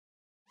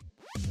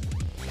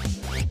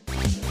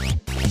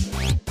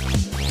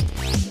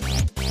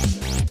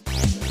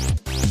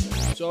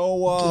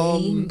So,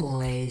 Game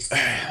Boys.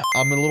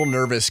 I'm a little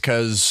nervous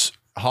because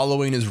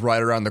Halloween is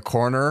right around the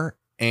corner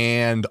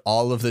and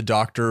all of the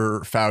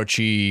Dr.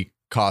 Fauci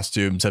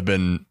costumes have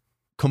been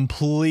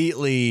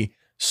completely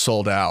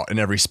sold out in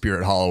every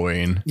Spirit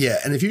Halloween. Yeah,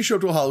 and if you show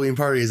up to a Halloween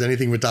party as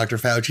anything with Dr.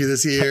 Fauci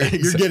this year,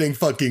 you're getting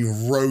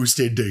fucking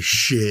roasted to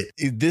shit.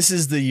 This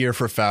is the year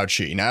for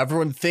Fauci. Now,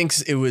 everyone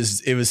thinks it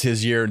was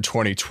his year in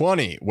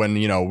 2020 when,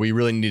 you know, we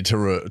really needed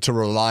to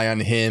rely on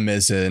him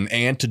as an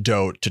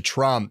antidote to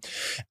Trump.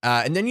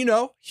 And then, you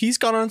know, he's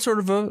gone on sort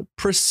of a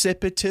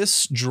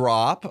precipitous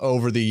drop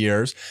over the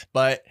years.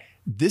 But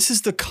this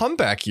is the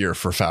comeback year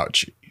for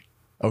Fauci.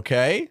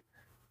 OK.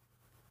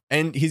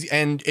 And he's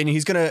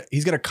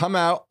gonna come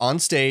out on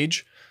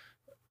stage,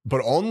 but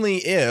only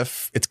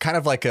if it's kind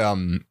of like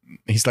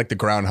he's like the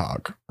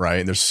groundhog,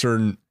 right? There's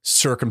certain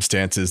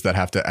circumstances that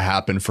have to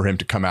happen for him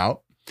to come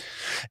out.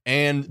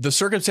 And the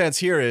circumstance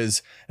here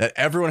is that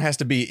everyone has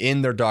to be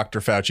in their Dr.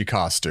 Fauci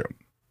costume,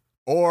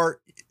 or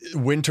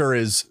winter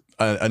is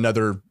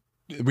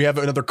we have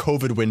another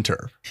COVID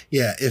winter.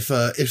 Yeah, if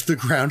the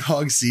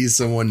groundhog sees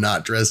someone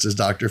not dressed as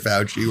Dr.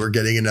 Fauci, we're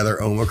getting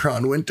another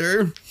Omicron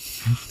winter.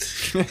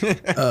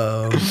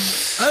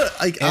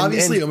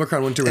 Obviously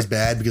Omicron winter was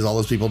bad because all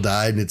those people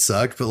died and it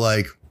sucked, but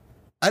like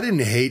I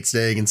didn't hate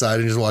staying inside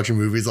and just watching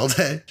movies all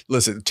day.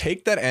 Listen,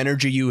 take that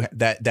energy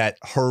that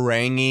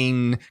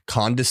haranguing,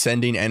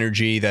 condescending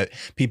energy that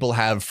people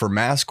have for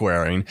mask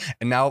wearing,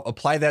 and now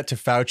apply that to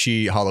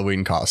Fauci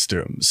Halloween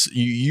costumes.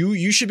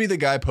 You should be the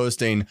guy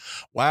posting,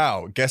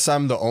 "Wow, guess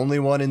I'm the only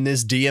one in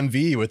this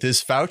DMV with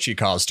this Fauci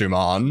costume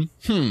on."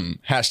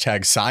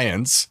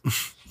 #science.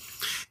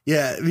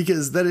 Yeah,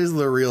 because that is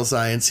the real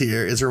science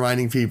here, is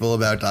reminding people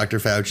about Dr.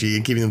 Fauci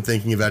and keeping them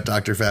thinking about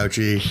Dr.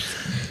 Fauci.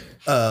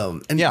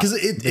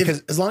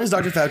 Because as long as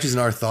Dr. Fauci's in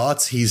our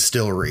thoughts, he's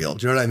still real.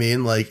 Do you know what I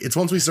mean? Like, it's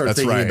once we start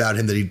thinking about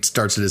him that he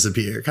starts to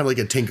disappear, kind of like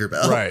a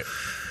Tinkerbell. Right.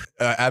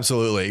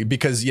 Absolutely.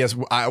 Because, yes,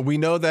 we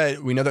know that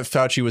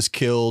Fauci was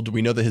killed.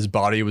 We know that his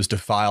body was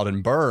defiled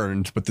and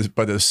burned, but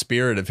the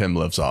spirit of him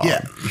lives on.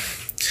 Yeah.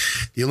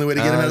 The only way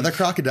to get him out of the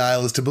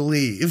crocodile is to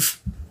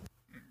believe.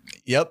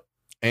 Yep.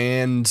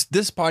 And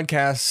this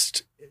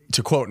podcast,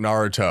 to quote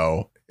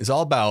Naruto, is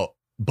all about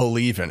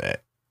believe in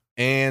it.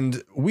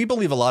 And we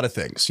believe a lot of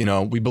things. You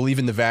know, we believe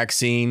in the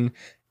vaccine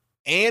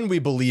and we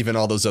believe in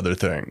all those other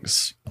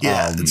things.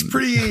 Yeah, it's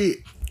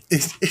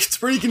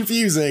pretty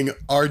confusing,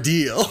 our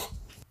deal.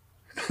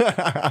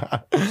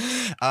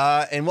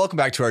 And welcome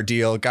back to our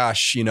deal.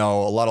 Gosh, you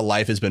know, a lot of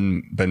life has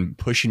been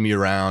pushing me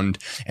around.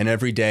 And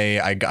every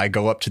day I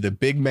go up to the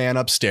big man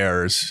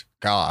upstairs,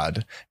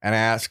 God, and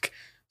ask,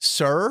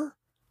 "Sir,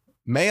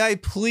 may I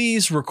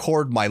please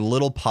record my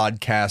little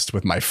podcast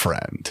with my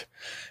friend?"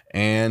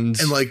 And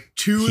like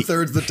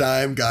 2/3 of the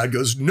time, God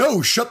goes,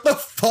 "No, shut the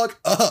fuck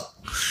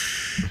up."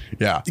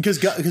 Yeah.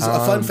 Because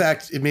a fun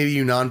fact, maybe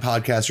you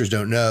non-podcasters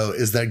don't know,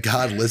 is that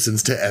God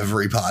listens to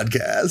every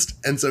podcast.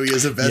 And so he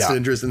has a vested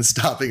interest in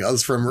stopping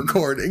us from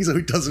recording so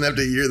he doesn't have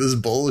to hear this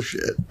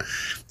bullshit.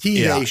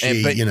 They,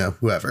 she,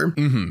 whoever.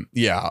 Mm-hmm,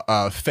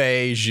 yeah.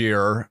 Faye,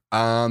 Gir.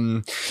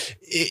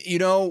 You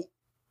know,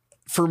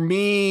 for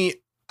me,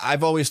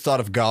 I've always thought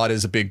of God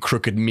as a big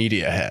crooked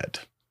media head.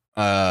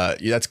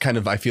 That's kind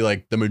of, I feel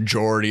like, the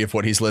majority of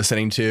what he's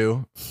listening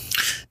to.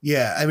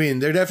 Yeah, I mean,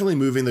 they're definitely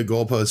moving the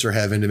goalposts for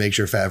heaven to make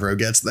sure Favreau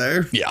gets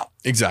there. Yeah,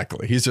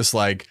 exactly. He's just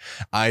like,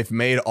 I've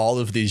made all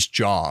of these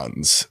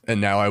Johns, and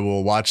now I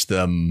will watch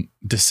them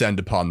descend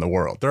upon the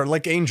world. They're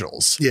like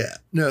angels. Yeah,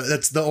 no,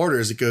 that's the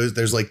orders. It goes,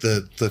 there's like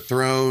the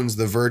thrones,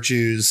 the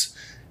virtues,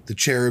 the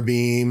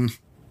cherubim,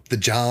 the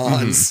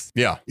Johns. Mm-hmm.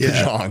 Yeah, the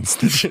Johns.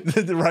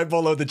 Right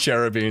below the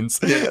cherubims.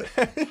 Yeah.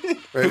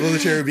 Right below the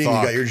cherubim, you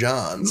got your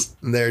Johns.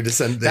 And they're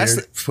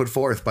put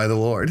forth by the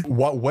Lord.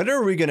 When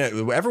are we going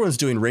to... Everyone's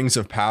doing Rings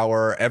of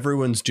Power.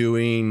 Everyone's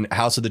doing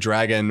House of the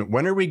Dragon.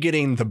 When are we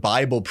getting the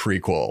Bible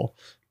prequel?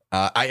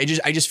 I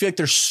just feel like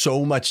there's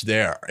so much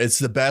there. It's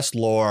the best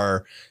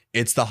lore.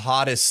 It's the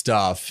hottest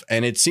stuff.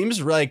 And it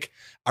seems like...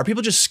 Are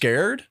people just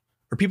scared?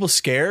 Are people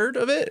scared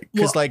of it?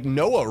 Because like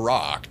Noah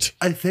rocked.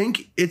 I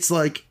think it's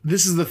like,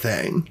 this is the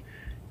thing.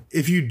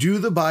 If you do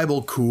the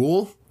Bible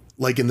cool,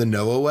 like in the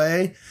Noah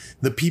way,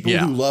 the people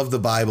who love the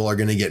Bible are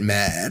going to get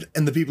mad.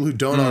 And the people who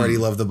don't already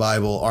love the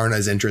Bible aren't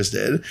as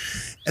interested.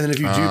 And then if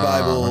you do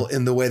Bible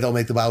in the way they'll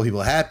make the Bible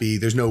people happy,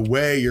 there's no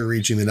way you're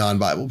reaching the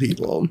non-Bible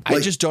people. I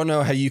just don't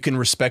know how you can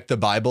respect the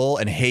Bible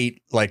and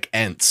hate like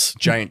Ents,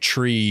 giant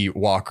tree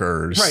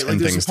walkers, right? Like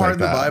and there's things a part like of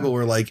the that. Bible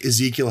where like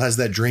Ezekiel has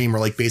that dream where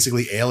like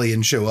basically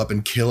aliens show up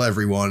and kill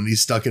everyone. And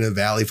he's stuck in a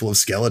valley full of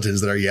skeletons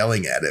that are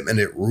yelling at him, and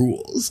it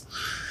rules.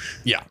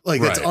 Yeah.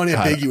 Like that's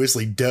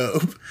unambiguously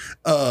dope.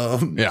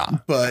 Yeah.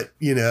 But,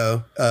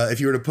 if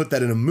you were to put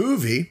that in a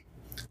movie,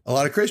 a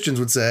lot of Christians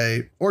would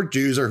say, or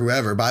Jews or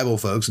whoever, Bible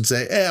folks would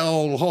say, hey,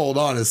 oh, hold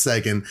on a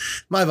second.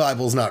 My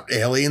Bible's not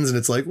aliens. And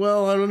it's like,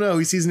 well, I don't know.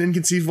 He sees an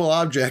inconceivable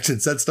object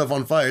and sets stuff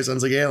on fire.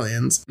 Sounds like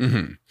aliens.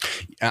 Mm-hmm.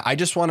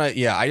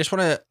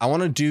 I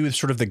want to do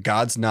sort of the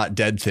God's not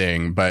dead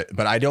thing, but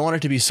I don't want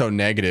it to be so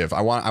negative. I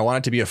want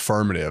it to be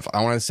affirmative.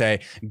 I want to say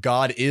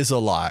God is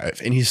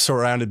alive and he's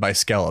surrounded by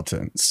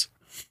skeletons.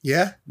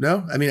 Yeah,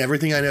 no, I mean,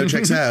 everything I know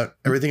checks out.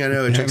 Everything I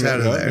know, it checks out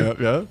of there.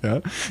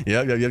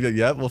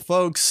 Yeah. Well,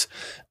 folks,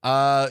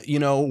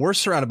 we're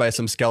surrounded by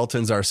some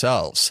skeletons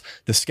ourselves.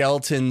 The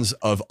skeletons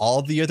of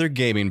all the other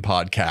gaming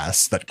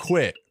podcasts that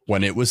quit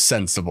when it was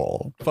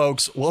sensible.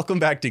 Folks, welcome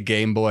back to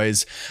Game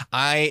Boys.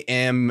 I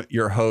am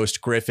your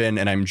host, Griffin,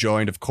 and I'm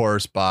joined, of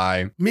course,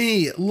 by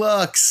me,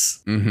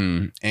 Lux.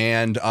 Mm-hmm.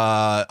 And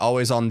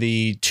always on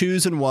the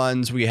twos and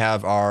ones, we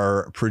have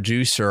our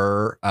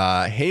producer,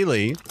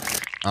 Haley.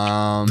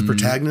 The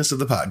protagonist of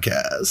the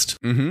podcast.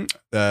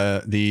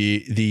 Mm-hmm.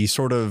 The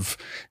sort of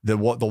the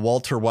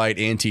Walter White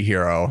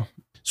anti-hero.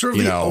 Sort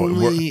of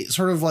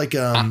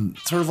I'm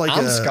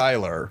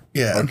Skylar.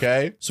 Yeah.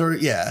 Okay. Sort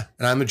of. Yeah.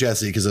 And I'm a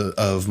Jesse because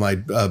of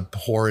my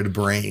horrid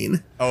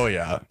brain. Oh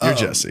yeah. You're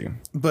Jesse.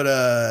 But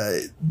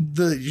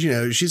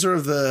she's sort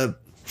of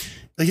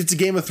it's a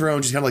Game of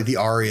Thrones. She's kind of like the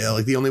Arya,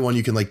 like the only one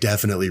you can like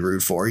definitely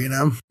root for,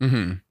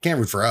 Mm-hmm. Can't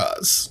root for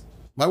us.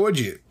 Why would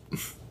you?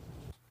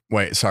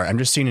 Wait, sorry. I'm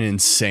just seeing an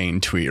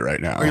insane tweet right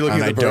now. Are you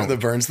looking at the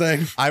Burns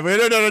thing?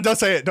 No, don't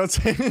say it. Don't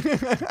say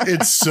it.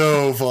 It's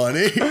so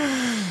funny.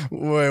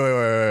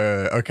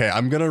 Wait. Okay,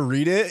 I'm going to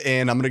read it,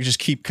 and I'm going to just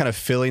keep kind of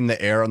filling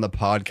the air on the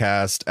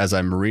podcast as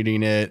I'm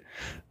reading it.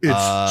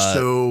 It's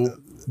so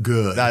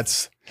good.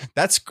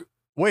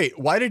 Wait,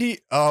 why did he?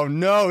 Oh,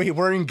 no,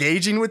 we're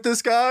engaging with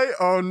this guy?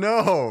 Oh,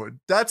 no,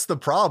 that's the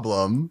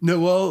problem. No,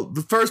 well,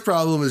 the first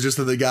problem is just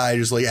that the guy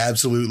just like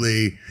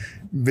absolutely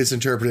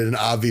misinterpreted an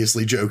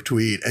obviously joke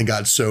tweet and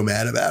got so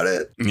mad about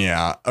it.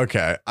 Yeah.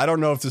 Okay. I don't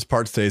know if this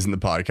part stays in the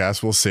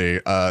podcast. We'll see.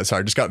 Sorry,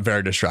 I just got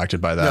very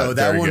distracted by that. No,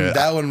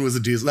 that one was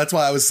a doozy. That's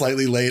why I was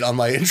slightly late on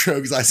my intro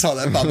because I saw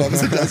that pop up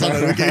as a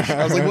notification.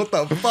 I was like, what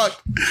the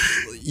fuck?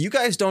 You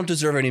guys don't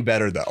deserve any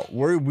better, though.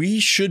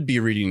 We should be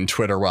reading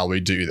Twitter while we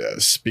do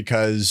this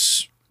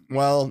because,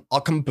 well,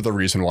 I'll come up with a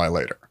reason why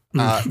later.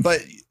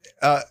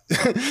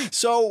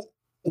 So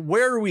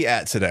where are we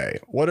at today?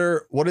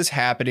 What is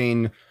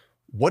happening?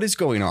 What is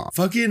going on?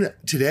 Fucking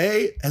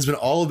today has been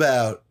all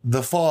about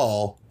the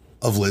fall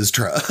of Liz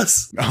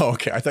Truss. Oh,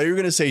 okay. I thought you were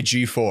going to say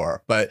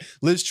G4, but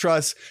Liz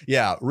Truss,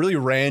 really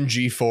ran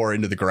G4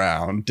 into the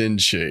ground,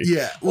 didn't she?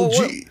 Yeah. Well,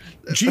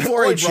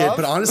 G4 ate shit,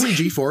 but honestly,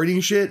 G4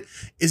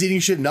 eating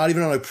shit not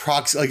even on a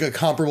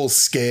comparable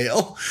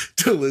scale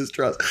to Liz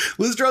Truss.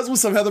 Liz Truss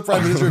was somehow the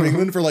Prime Minister of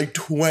England for like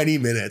 20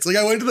 minutes. Like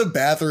I went to the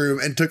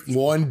bathroom and took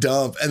one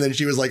dump and then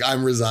she was like,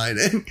 I'm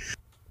resigning.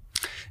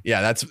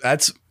 Yeah,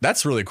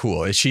 that's really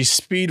cool. She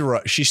speed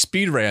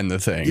ran the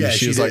thing. Yeah,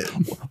 she was like,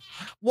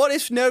 what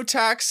if no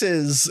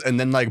taxes? And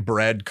then like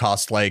bread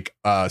cost like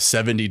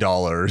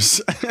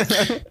 $70.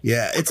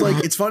 Yeah,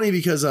 it's funny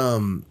because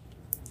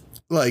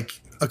like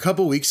a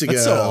couple weeks ago,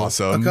 that's so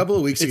awesome.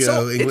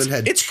 England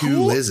had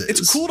two Liz's.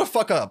 It's cool to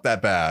fuck up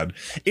that bad.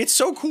 It's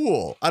so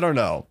cool. I don't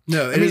know.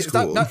 No, it is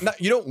cool.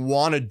 Not, you don't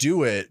want to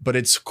do it, but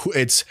it's cool.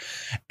 It's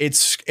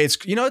it's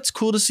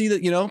cool to see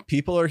that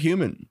people are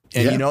human,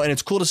 and and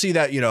it's cool to see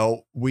that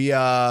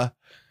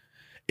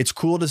it's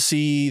cool to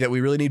see that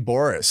we really need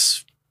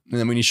Boris.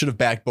 And I mean, you should have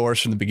backed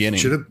Boris from the beginning.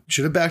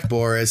 Should have backed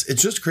Boris.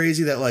 It's just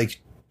crazy that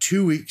like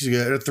 2 weeks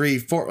ago, or 3,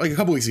 4, like a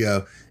couple weeks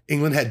ago,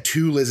 England had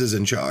two Liz's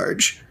in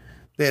charge.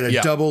 They had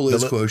a double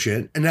Liz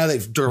quotient, and now they're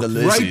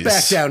right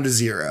back down to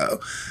zero.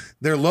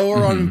 They're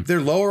lower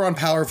on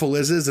powerful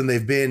Liz's than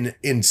they've been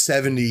in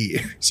 70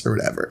 years or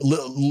whatever.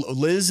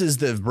 Liz is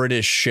the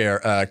British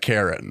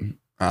Karen.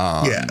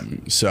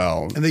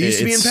 So and they used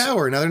to be in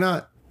power. Now they're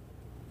not.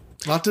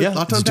 Lot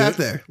to unpack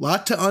there.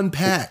 Lot to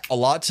unpack. A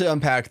lot to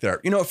unpack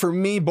there. For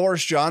me,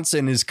 Boris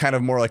Johnson is kind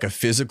of more like a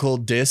physical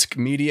disc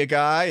media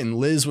guy, and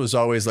Liz was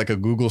always like a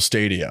Google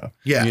Stadia.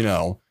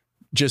 Yeah.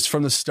 Just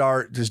from the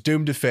start, just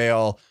doomed to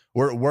fail.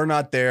 We're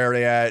not there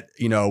yet,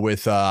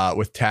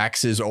 with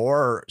taxes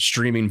or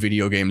streaming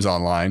video games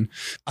online.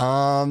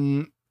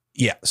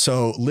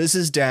 So Liz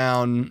is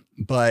down,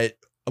 but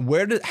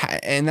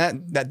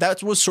that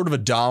was sort of a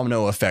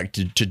domino effect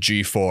to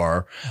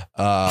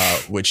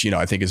G4, which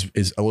I think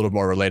is a little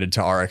more related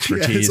to our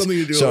expertise. Yeah, it's something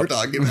to do with what we're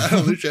talking about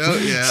on the show.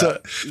 Yeah,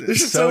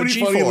 there's just so many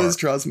G4. Funny Liz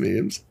Truss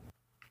memes.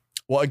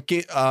 Well,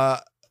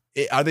 are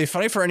they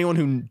funny for anyone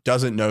who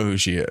doesn't know who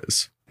she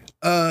is?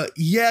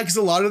 Yeah, because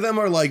a lot of them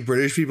are like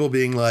British people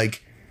being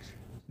like,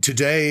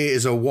 today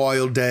is a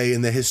wild day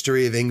in the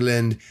history of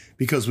England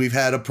because we've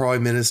had a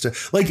prime minister.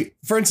 Like,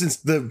 for instance,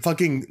 the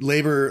fucking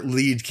Labour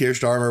lead Keir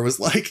Starmer was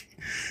like,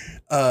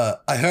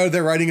 I heard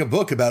they're writing a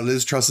book about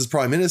Liz Truss's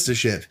prime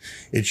ministership.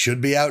 It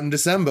should be out in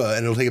December,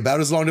 and it'll take about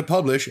as long to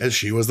publish as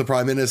she was the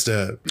prime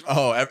minister.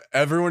 Oh,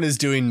 everyone is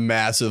doing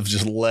massive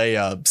just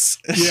layups.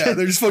 Yeah,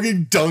 they're just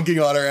fucking dunking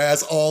on her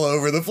ass all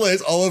over the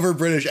place, all over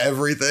British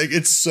everything.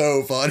 It's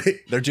so funny.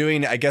 They're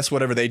doing, I guess,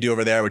 whatever they do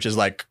over there, which is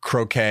like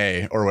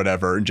croquet or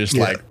whatever, and just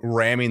like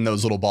ramming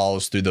those little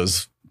balls through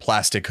those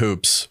plastic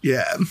hoops.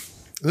 Yeah.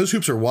 Those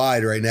hoops are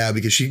wide right now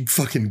because she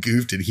fucking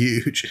goofed it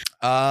huge.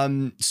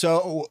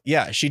 So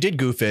yeah, she did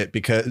goof it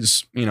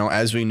because, you know,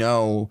 as we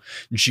know,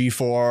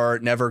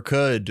 G4 never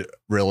could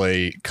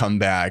really come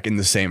back in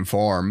the same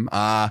form.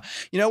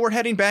 You know, we're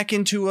heading back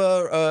into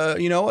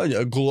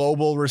a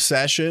global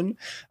recession.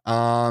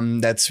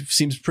 That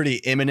seems pretty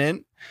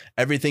imminent.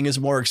 Everything is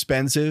more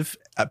expensive.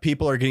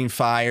 People are getting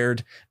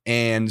fired,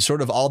 and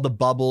sort of all the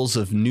bubbles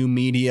of new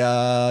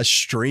media,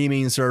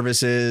 streaming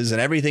services, and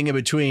everything in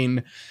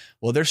between.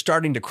 Well, they're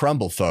starting to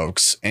crumble,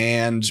 folks.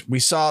 And we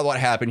saw what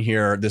happened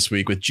here this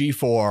week with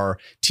G4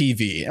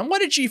 TV. And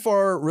what did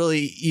G4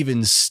 really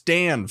even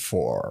stand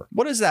for?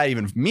 What does that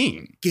even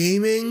mean?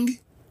 Gaming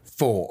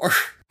 4.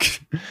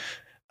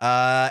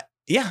 Yeah.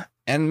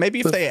 And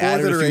maybe if they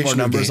added a few more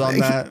numbers on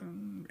that,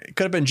 it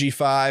could have been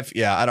G5.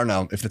 Yeah, I don't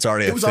know if it's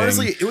already a thing.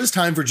 Honestly, it was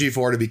time for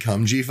G4 to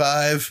become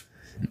G5.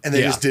 And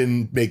they just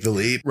didn't make the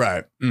leap.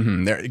 Right.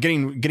 Mm-hmm. They're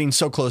getting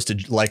so close to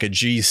like a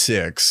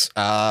G6.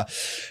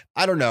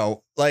 I don't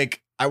know.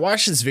 Like, I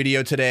watched this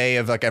video today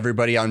of like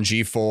everybody on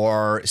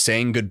G4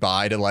 saying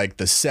goodbye to like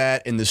the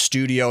set in the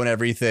studio and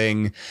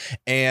everything.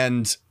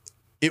 And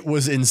it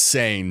was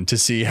insane to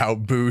see how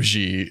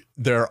bougie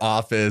their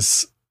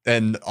office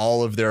and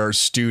all of their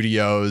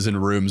studios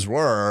and rooms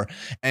were.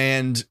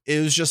 And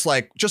it was just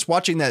like, just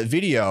watching that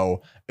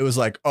video, it was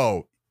like,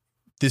 oh,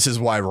 this is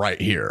why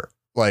right here.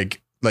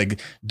 Like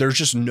there's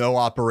just no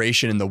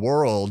operation in the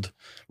world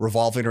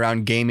revolving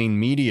around gaming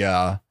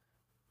media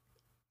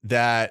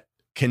that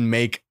can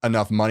make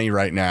enough money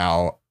right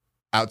now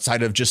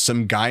outside of just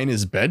some guy in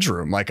his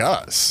bedroom like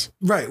us.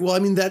 Right. Well, I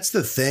mean, that's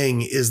the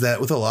thing, is that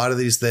with a lot of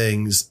these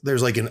things,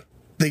 there's like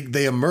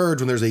they emerge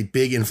when there's a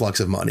big influx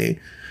of money,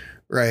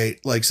 right?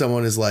 Like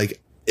someone is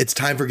like, it's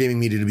time for gaming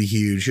media to be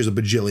huge. Here's $1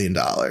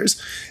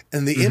 bajillion.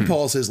 And the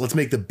impulse is, let's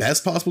make the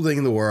best possible thing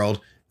in the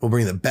world. We'll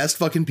bring the best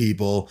fucking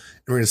people,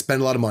 and we're going to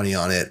spend a lot of money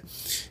on it.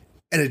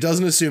 And it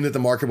doesn't assume that the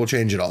market will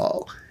change at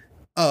all.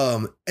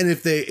 And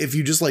if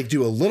you just like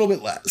do a little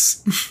bit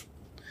less,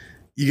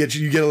 you get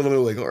a little bit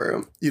of wiggle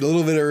room. You get a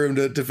little bit of room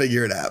to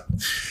figure it out.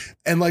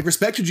 And like,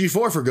 respect to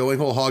G4 for going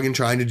whole hog and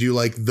trying to do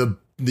like the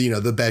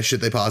best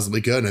shit they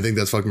possibly could. And I think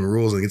that's fucking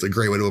rules. I think it's a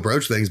great way to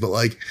approach things. But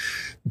like,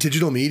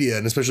 digital media,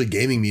 and especially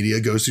gaming media,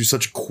 goes through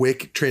such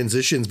quick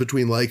transitions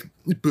between like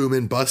boom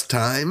and bust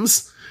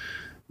times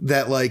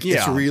that like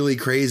it's really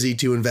crazy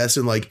to invest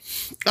in. Like,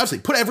 obviously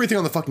put everything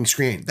on the fucking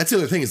screen. That's the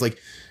other thing, is like,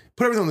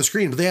 put everything on the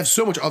screen, but they have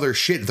so much other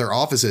shit at their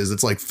offices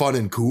that's like fun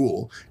and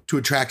cool to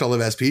attract all the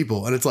best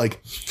people. And it's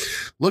like,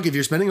 look, if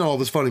you're spending on all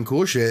this fun and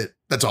cool shit,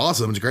 that's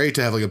awesome. It's great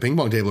to have like a ping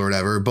pong table or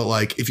whatever. But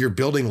like, if you're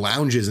building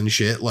lounges and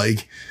shit,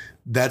 like,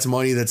 that's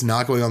money that's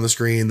not going on the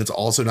screen. That's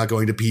also not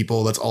going to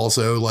people. That's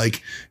also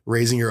like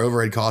raising your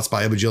overhead costs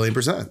by $1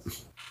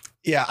 bajillion%.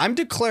 Yeah, I'm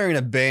declaring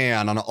a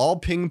ban on all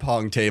ping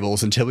pong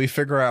tables until we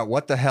figure out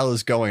what the hell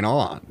is going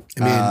on.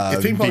 I mean,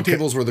 if ping pong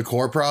tables were the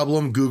core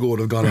problem, Google would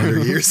have gone under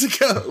years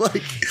ago.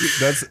 Like,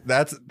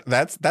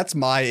 that's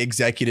my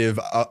executive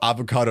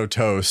avocado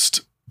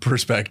toast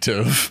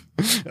perspective.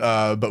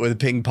 But with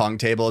ping pong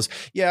tables,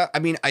 yeah, I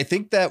mean, I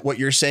think that what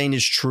you're saying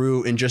is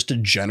true in just a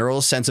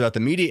general sense about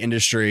the media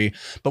industry.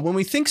 But when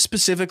we think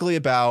specifically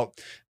about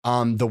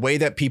the way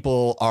that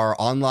people are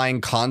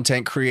online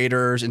content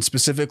creators, and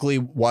specifically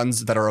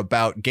ones that are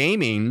about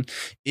gaming,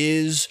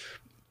 is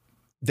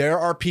there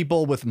are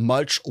people with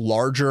much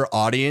larger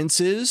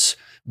audiences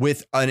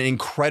with an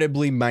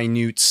incredibly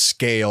minute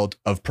scale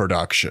of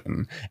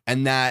production.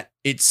 And that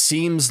it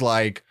seems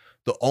like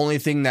the only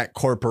thing that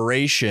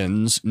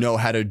corporations know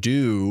how to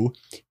do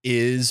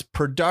is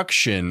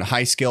production,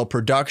 high scale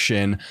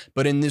production.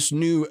 But in this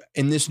new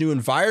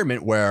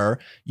environment where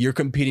you're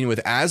competing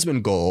with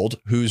Asmongold,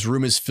 whose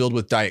room is filled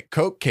with Diet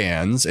Coke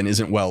cans and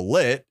isn't well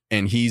lit,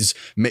 and he's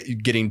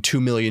getting 2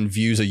 million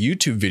views a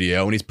YouTube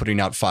video and he's putting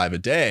out 5 a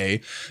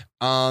day,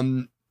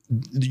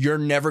 you're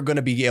never going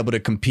to be able to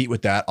compete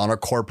with that on a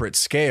corporate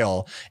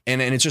scale. And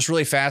it's just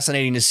really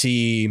fascinating to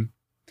see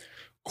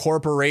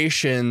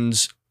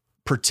corporations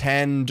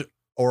pretend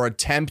or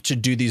attempt to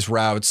do these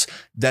routes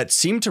that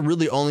seem to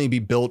really only be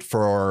built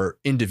for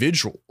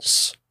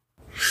individuals.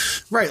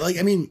 Right. Like,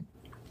 I mean,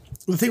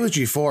 the thing with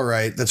G4,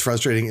 right, that's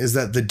frustrating is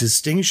that the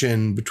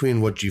distinction between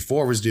what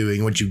G4 was doing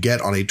and what you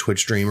get on a Twitch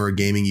stream or a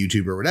gaming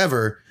YouTube or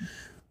whatever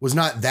was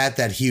not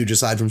that huge,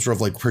 aside from sort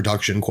of like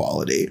production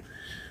quality.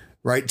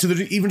 right?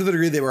 Even to the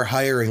degree they were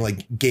hiring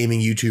like gaming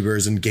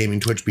YouTubers and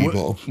gaming Twitch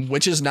people,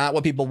 which is not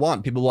what people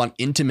want. People want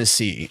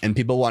intimacy and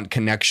people want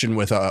connection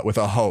with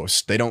a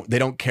host. They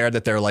don't care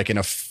that they're like in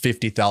a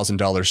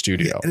 $50,000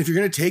 studio. Yeah, and if you're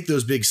going to take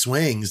those big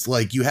swings,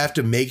 like you have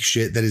to make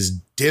shit that is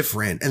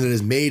different and that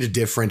is made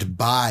different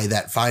by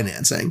that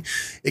financing.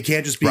 It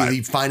can't just be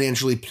the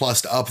financially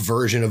plussed up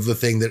version of the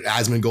thing that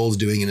Asmongold's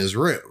doing in his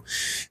room.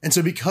 And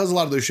so because a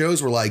lot of those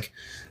shows were like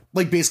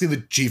basically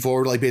the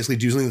G4 like basically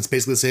do something that's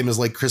basically the same as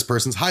like Chris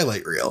Person's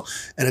highlight reel.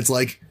 And it's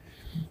like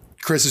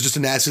Chris is just a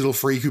nasty little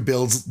freak who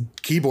builds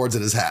keyboards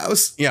at his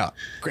house. Yeah.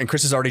 And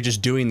Chris is already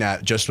just doing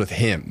that just with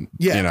him.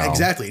 Yeah, you know?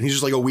 Exactly. And he's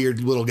just like a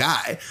weird little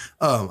guy.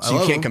 So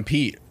you can't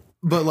compete.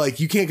 But like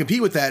you can't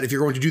compete with that if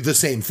you're going to do the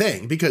same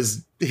thing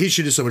because his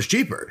shit is so much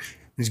cheaper.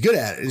 He's good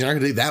at it. And you're not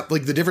going to do that.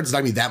 Like the difference is not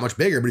going to be that much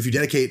bigger. But if you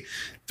dedicate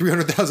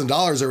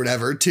 $300,000 or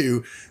whatever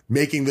to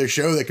making the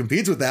show that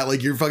competes with that,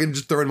 like you're fucking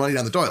just throwing money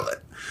down the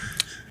toilet.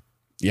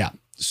 Yeah.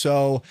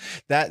 So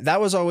that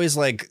was always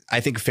like,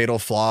 I think fatal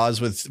flaws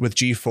with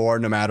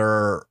G4,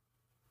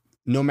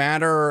 no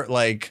matter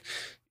like,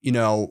 you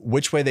know,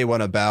 which way they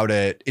went about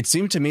it. It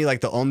seemed to me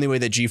like the only way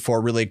that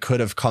G4 really could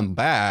have come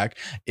back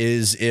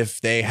is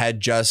if they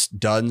had just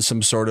done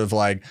some sort of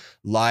like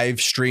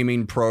live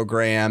streaming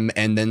program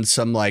and then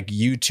some like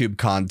YouTube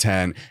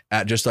content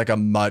at just like a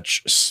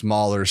much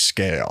smaller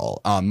scale,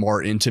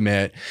 more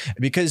intimate,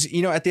 because,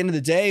 you know, at the end of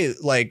the day,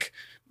 like,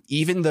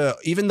 even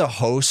the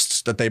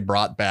hosts that they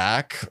brought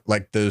back,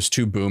 like those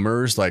two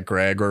boomers, like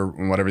Greg or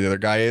whatever the other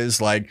guy is,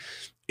 like,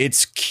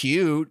 it's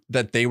cute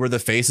that they were the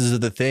faces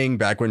of the thing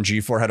back when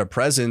G4 had a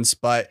presence,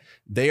 but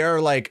they are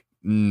like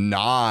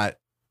not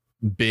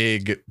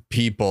big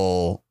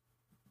people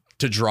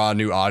to draw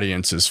new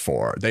audiences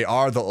for. They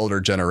are the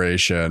older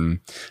generation.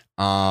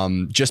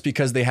 Just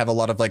because they have a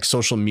lot of like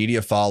social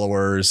media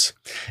followers,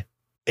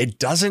 it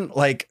doesn't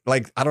like,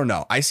 I don't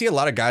know. I see a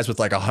lot of guys with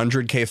like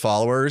 100K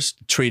followers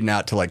tweeting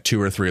out to like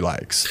 2 or 3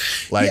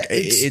 likes. Like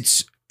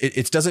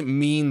it doesn't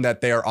mean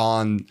that they're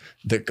on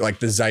the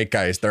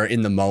zeitgeist. They're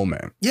in the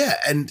moment. Yeah.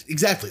 And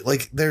exactly.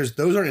 Like those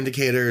aren't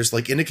indicators.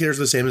 Like indicators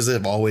are the same as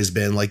they've always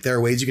been. Like there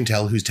are ways you can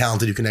tell who's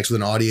talented, who connects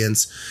with an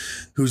audience,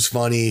 who's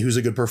funny, who's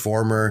a good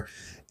performer.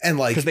 And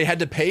like, because they had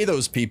to pay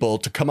those people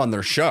to come on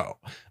their show.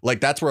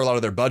 Like that's where a lot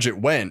of their budget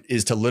went,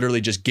 is to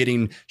literally just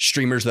getting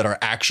streamers that are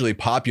actually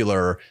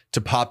popular to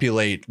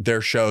populate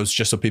their shows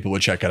just so people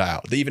would check it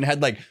out. They even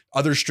had like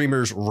other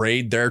streamers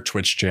raid their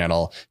Twitch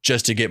channel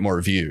just to get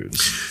more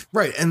views.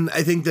 Right. And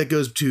I think that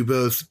goes to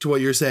both to what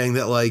you're saying,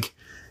 that like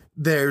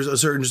there's a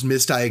certain just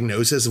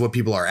misdiagnosis of what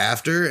people are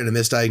after and a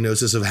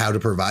misdiagnosis of how to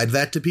provide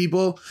that to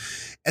people,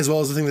 as well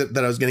as the thing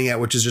that I was getting at,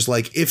 which is just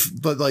like,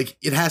 but like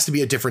it has to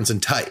be a difference in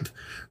type,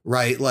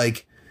 right?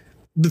 Like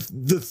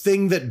the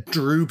thing that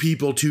drew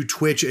people to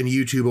Twitch and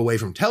YouTube away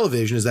from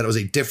television is that it was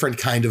a different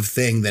kind of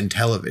thing than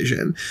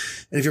television.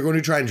 And if you're going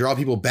to try and draw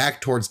people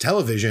back towards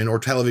television or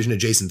television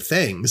adjacent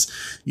things,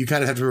 you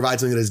kind of have to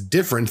provide something that is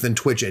different than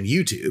Twitch and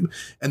YouTube.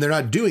 And they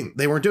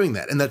weren't doing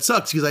that. And that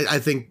sucks because I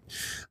think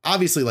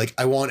obviously like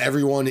I want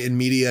everyone in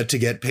media to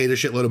get paid a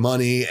shitload of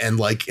money and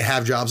like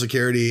have job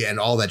security and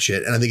all that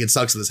shit. And I think it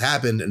sucks that this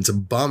happened and it's a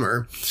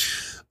bummer.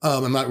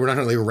 We're not going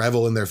to like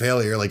revel in their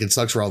failure. Like it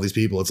sucks for all these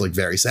people. It's like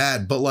very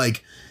sad, but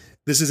like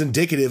this is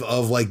indicative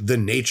of like the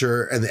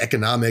nature and the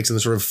economics and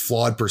the sort of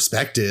flawed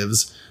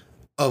perspectives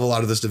of a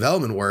lot of this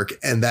development work.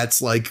 And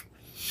that's like,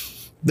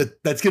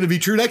 that's going to be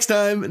true next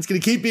time. It's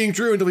going to keep being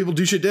true until people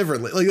do shit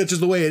differently. Like that's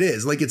just the way it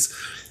is. Like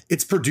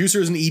it's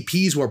producers and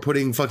EPs who are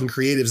putting fucking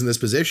creatives in this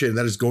position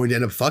that is going to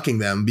end up fucking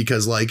them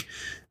because like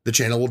the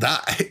channel will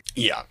die.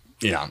 Yeah.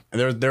 Yeah.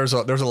 And there's a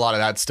lot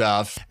of that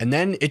stuff. And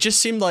then it just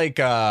seemed like,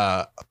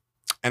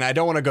 and I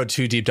don't want to go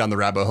too deep down the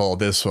rabbit hole,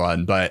 this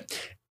one, but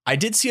I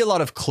did see a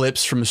lot of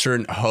clips from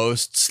certain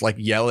hosts like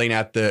yelling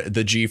at the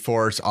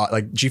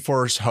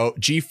G4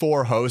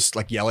 host,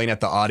 like yelling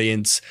at the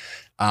audience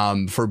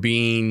for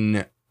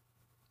being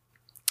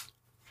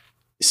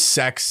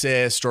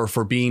sexist or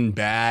for being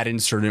bad in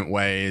certain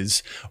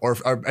ways, or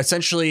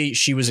essentially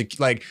she was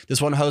like,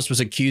 this one host was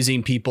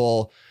accusing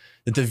people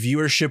that the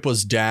viewership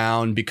was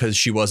down because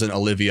she wasn't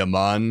Olivia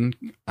Munn.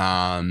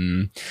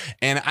 And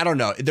I don't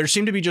know, there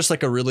seemed to be just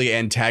like a really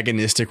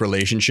antagonistic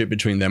relationship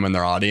between them and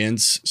their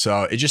audience.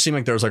 So it just seemed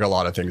like there was like a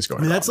lot of things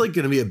going on. That's like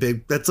going to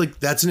be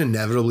that's an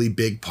inevitably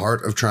big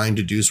part of trying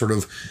to do sort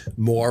of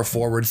more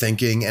forward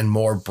thinking and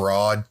more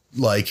broad,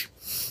 like,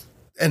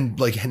 and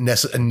like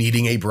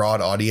needing a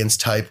broad audience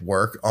type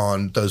work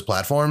on those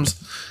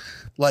platforms.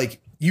 Like,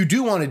 you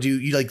do want to do,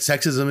 like,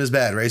 sexism is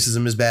bad,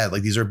 racism is bad.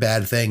 Like, these are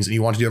bad things, and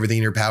you want to do everything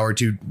in your power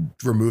to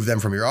remove them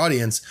from your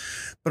audience.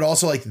 But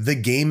also, like, the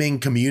gaming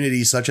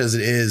community, such as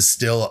it is,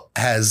 still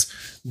has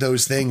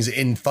those things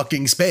in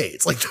fucking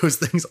spades. Like, those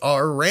things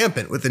are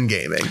rampant within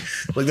gaming.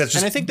 Like, that's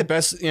just. And I think the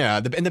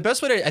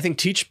best way to, I think,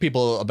 teach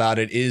people about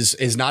it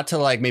is not to,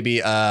 like,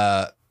 maybe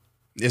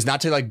is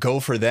not to like go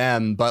for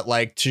them, but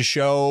like to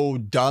show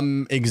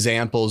dumb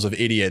examples of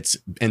idiots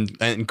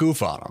and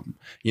goof on them.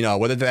 You know,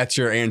 whether that's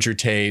your Andrew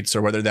Tates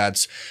or whether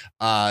that's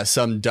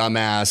some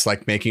dumbass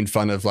like making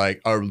fun of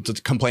like or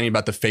complaining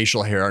about the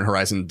facial hair on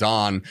Horizon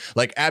Dawn,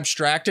 like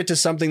abstract it to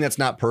something that's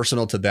not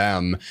personal to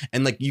them.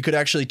 And like you could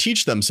actually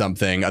teach them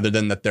something other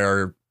than that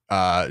they're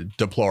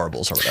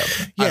deplorables or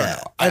whatever.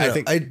 Yeah, I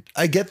think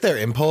I get their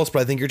impulse,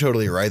 but I think you're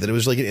totally right that it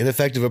was like an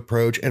ineffective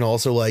approach. And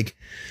also like,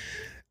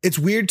 it's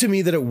weird to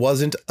me that it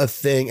wasn't a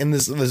thing. And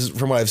this is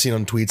from what I've seen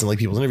on tweets and like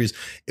people's interviews.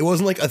 It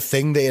wasn't like a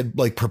thing they had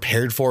like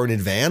prepared for in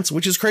advance,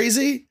 which is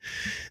crazy.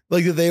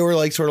 Like that they were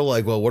like, sort of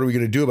like, well, what are we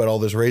going to do about all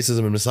this racism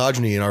and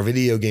misogyny in our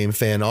video game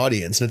fan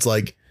audience? And it's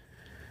like,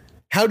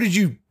 how did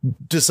you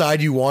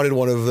decide you wanted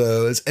one of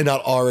those and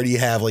not already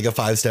have like a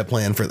 5-step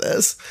plan for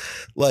this?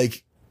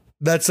 Like,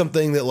 that's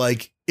something that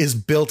like is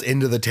built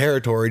into the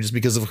territory just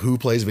because of who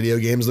plays video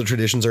games, the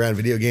traditions around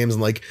video games,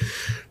 and like,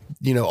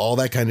 you know, all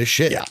that kind of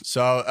shit. Yeah.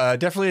 So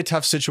definitely a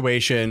tough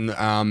situation.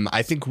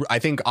 I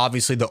think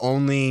obviously the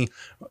only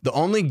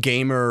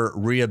gamer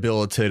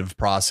rehabilitative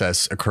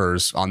process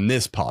occurs on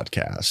this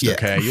podcast. Yeah.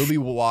 Okay. You'll be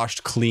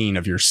washed clean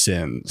of your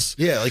sins.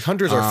 Yeah. Like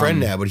Hunter's our friend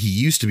now, but he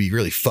used to be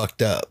really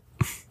fucked up.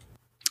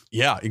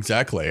 Yeah,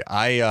 exactly.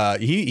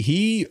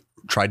 He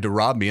tried to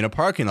rob me in a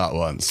parking lot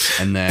once,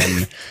 and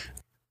then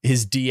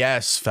his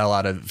DS fell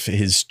out of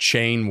his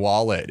chain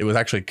wallet. It was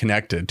actually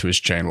connected to his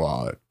chain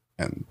wallet,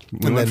 and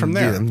we went from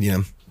there. A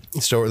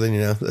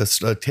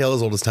tale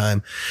as old as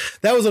time.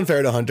 That was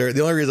unfair to Hunter.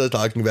 The only reason I was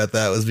talking about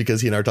that was because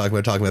he and I were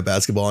talking about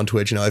basketball on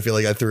Twitch. You know, I feel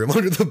like I threw him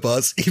under the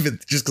bus, even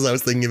just because I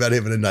was thinking about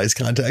him in a nice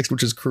context,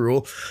 which is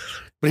cruel.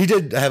 But he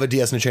did have a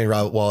DS and a chain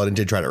wallet and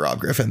did try to rob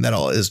Griffin. That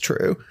all is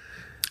true.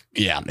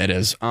 Yeah, it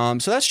is. So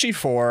that's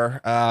G4.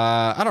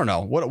 I don't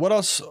know. What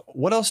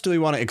else do we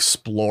want to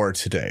explore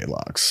today,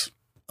 Lux?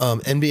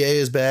 NBA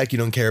is back. You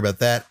don't care about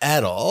that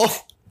at all.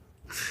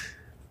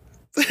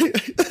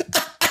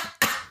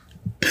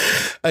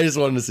 I just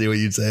wanted to see what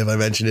you'd say if I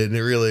mentioned it, and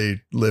it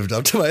really lived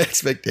up to my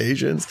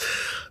expectations.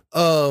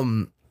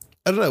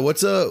 I don't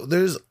know.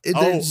 There's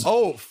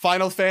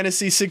Final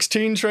Fantasy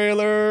 16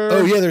 trailer.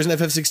 Oh yeah, there's an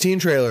FF16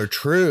 trailer.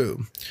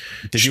 True.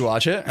 Did you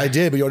watch it? I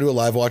did, but you want to do a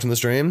live watch on the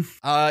stream?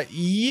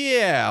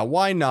 Yeah,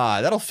 why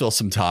not? That'll fill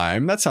some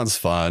time. That sounds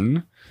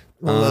fun.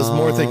 Well, I was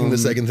more thinking the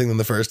second thing than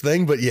the first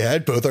thing, but yeah,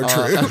 both are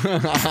true.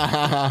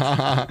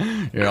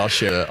 Here, I'll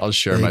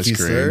share my screen.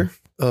 Sir.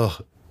 Oh,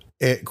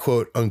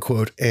 quote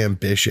unquote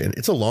ambition.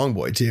 It's a long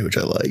boy too, which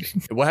I like.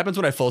 What happens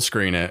when I full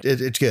screen it?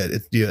 It's good.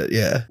 It's good.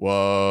 Yeah.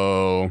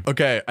 Whoa.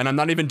 Okay, and I'm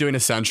not even doing a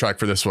soundtrack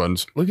for this one.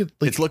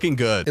 It's looking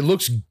good. It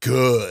looks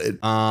good.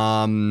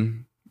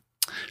 But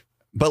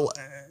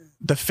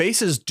the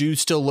faces do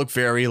still look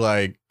very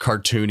like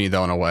cartoony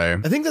though in a way.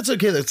 I think that's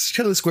okay. That's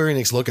kind of the Square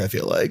Enix look, I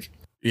feel like.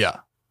 Yeah.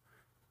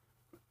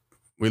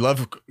 We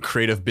love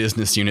Creative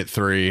Business Unit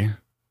 3.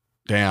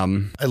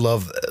 Damn. I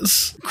love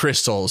this.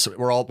 Crystals.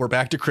 We're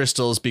back to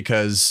crystals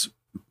because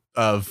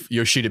of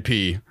Yoshida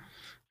P.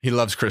 He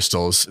loves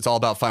crystals. It's all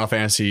about Final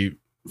Fantasy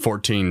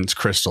 14's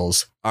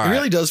crystals. It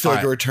really does feel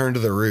like a return to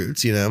the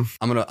roots, you know?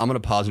 I'm gonna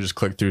pause and just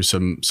click through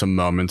some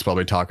moments while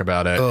we talk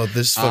about it. Oh,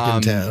 this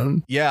fucking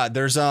town. Yeah,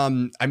 there's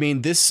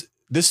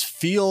this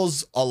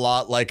feels a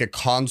lot like a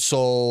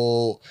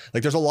console.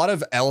 Like there's a lot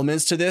of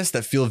elements to this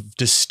that feel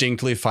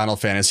distinctly Final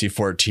Fantasy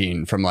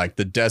 14, from like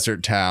the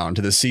desert town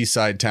to the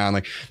seaside town.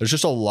 Like there's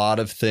just a lot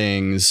of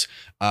things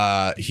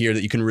here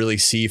that you can really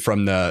see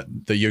from the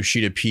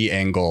Yoshida P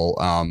angle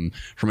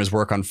from his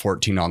work on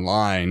 14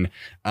 Online.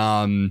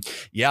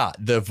 Yeah,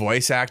 the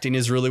voice acting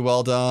is really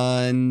well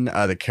done.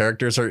 The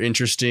characters are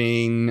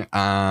interesting.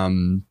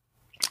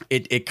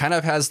 It kind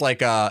of has like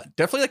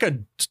definitely like a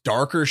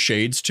darker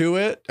shades to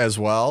it as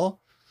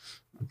well.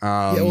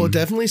 Yeah, well, it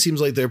definitely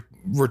seems like they're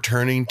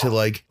returning to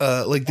like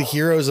the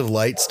Heroes of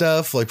Light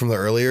stuff, like from the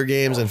earlier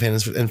games and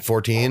Fantasy and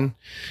 14.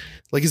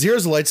 Like his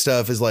Heroes of Light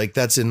stuff is like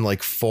that's in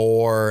like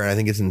 4, and I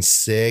think it's in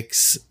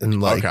 6,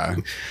 and like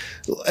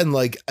and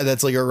like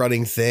that's like a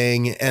running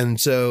thing,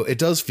 and so it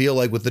does feel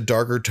like with the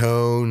darker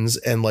tones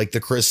and like the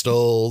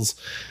crystals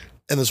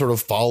and the sort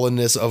of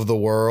fallenness of the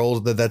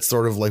world, that's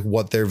sort of like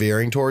what they're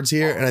veering towards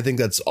here. And I think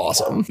that's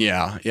awesome.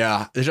 Yeah.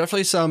 Yeah. There's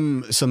definitely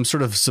some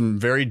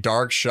very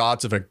dark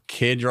shots of a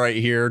kid right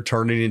here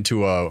turning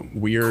into a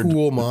weird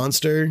cool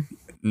monster.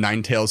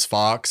 Ninetales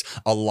fox.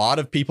 A lot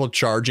of people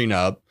charging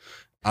up.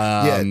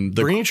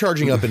 Bringing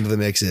charging up into the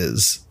mix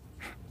is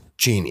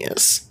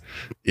genius.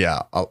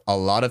 Yeah. A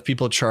lot of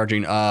people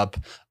charging up,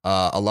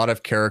 a lot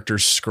of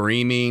characters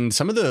screaming.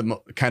 Some of the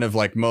kind of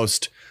like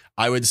most,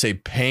 I would say,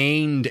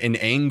 pained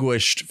and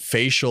anguished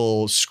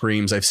facial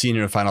screams I've seen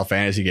in a Final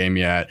Fantasy game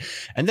yet.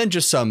 And then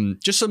just some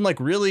like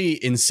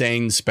really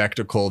insane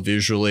spectacle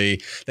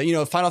visually that, you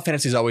know, Final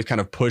Fantasy's always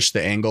kind of pushed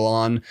the angle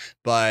on,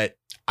 but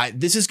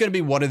this is going to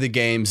be one of the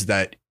games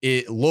that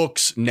it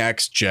looks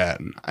next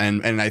gen.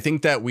 And I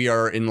think that we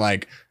are in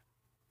like,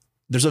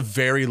 there's a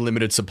very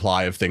limited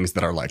supply of things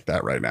that are like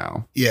that right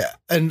now. Yeah.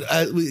 And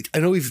I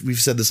know we've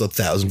said this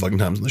 1,000 fucking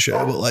times on the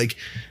show, but like,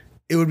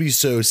 it would be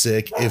so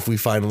sick if we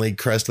finally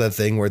crest that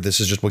thing where this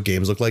is just what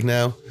games look like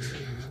now.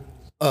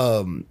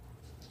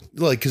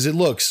 Like, because it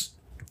looks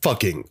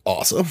fucking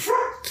awesome.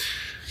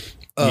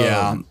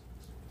 Yeah.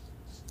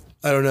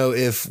 I don't know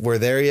if we're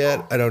there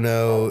yet. I don't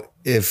know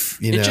if,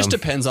 you know. It just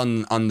depends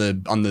on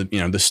the you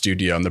know, the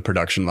studio and the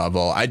production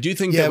level. I do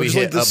think that we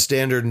hit like the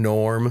standard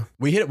norm.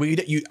 We hit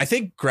I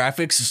think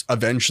graphics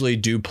eventually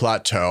do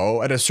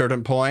plateau at a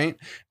certain point.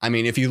 I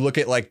mean, if you look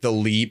at like the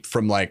leap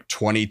from like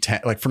 2010,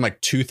 like from like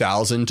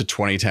 2000 to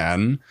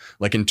 2010,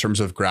 like in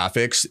terms of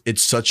graphics,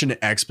 it's such an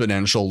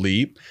exponential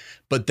leap.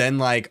 But then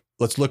like,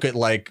 let's look at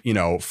like, you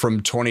know,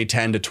 from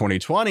 2010 to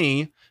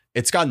 2020,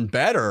 it's gotten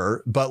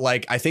better, but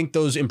like, I think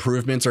those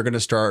improvements are going to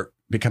start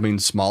becoming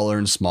smaller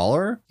and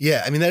smaller.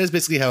 Yeah. I mean, that is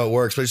basically how it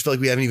works, but I just feel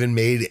like we haven't even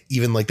made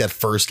even like that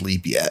first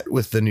leap yet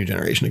with the new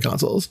generation of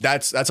consoles.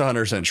 That's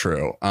 100%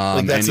 true.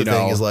 Like that's the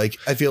thing is like,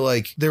 I feel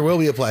like there will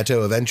be a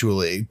plateau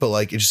eventually, but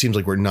like, it just seems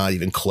like we're not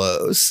even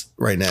close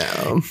right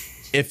now.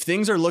 If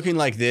things are looking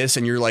like this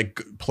and you're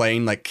like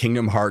playing like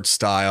Kingdom Hearts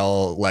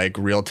style, like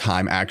real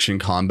time action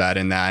combat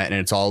in that, and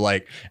it's all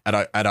like at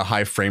a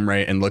high frame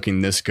rate and looking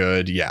this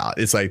good. Yeah.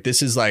 It's like,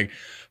 this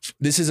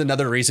is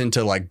another reason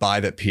to like buy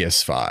that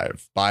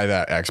PS5, buy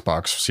that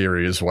Xbox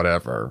Series,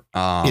 whatever.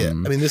 Yeah. I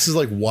mean, this is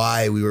like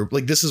why we were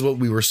like, this is what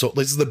we were sold.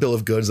 This is the bill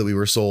of goods that we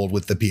were sold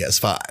with the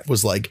PS5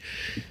 was like,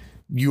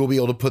 you will be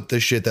able to put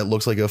this shit that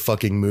looks like a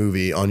fucking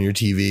movie on your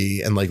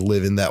TV and like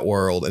live in that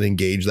world and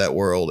engage that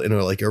world in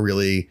a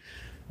really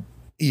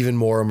even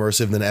more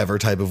immersive than ever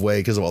type of way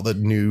because of all the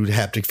new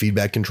haptic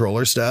feedback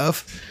controller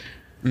stuff.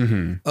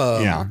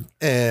 Yeah.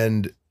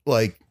 And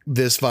like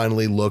this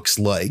finally looks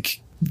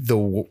like the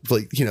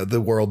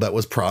world that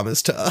was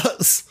promised to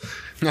us.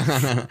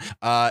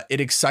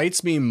 It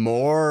excites me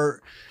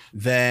more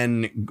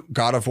than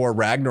God of War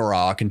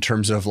Ragnarok in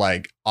terms of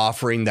like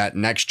offering that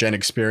next gen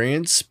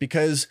experience,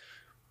 because,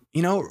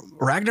 you know,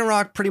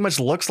 Ragnarok pretty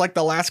much looks like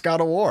the last God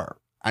of War.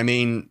 I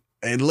mean,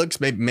 it looks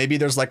maybe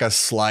there's like a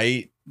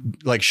slight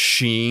like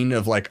sheen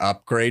of like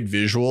upgrade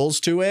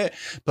visuals to it,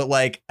 but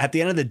like at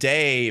the end of the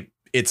day,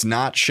 it's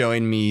not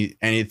showing me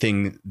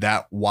anything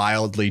that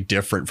wildly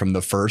different from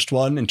the first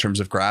one in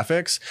terms of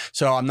graphics.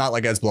 So I'm not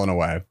like as blown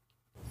away.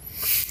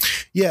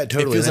 Yeah,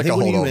 totally. It feels like a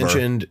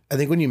holdover. I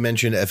think when you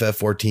mentioned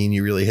FF14,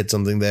 you really hit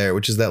something there,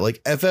 which is that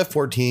like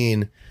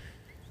FF14,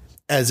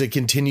 as it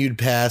continued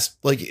past,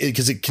 like,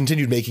 because it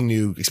continued making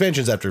new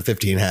expansions after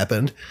 15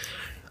 happened,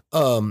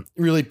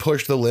 really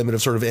pushed the limit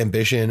of sort of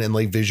ambition and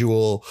like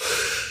visual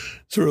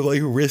sort of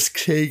like risk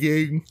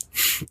taking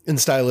and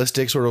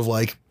stylistic sort of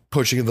like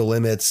pushing the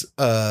limits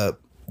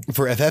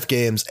for FF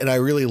games. And I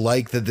really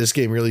like that this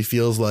game really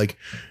feels like,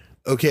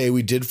 okay,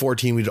 we did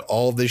 14, we did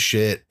all of this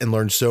shit and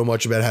learned so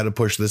much about how to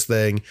push this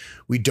thing.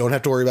 We don't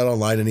have to worry about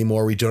online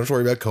anymore. We don't have to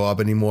worry about co-op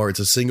anymore.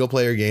 It's a single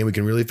player game. We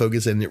can really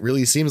focus in. It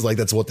really seems like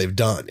that's what they've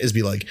done, is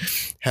be like,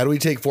 how do we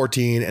take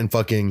 14 and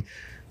fucking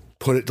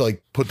put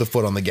the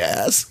foot on the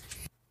gas?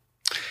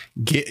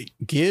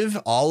 Give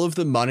all of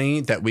the money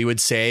that we would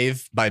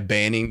save by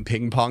banning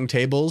ping pong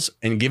tables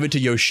and give it to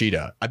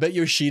Yoshida. I bet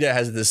Yoshida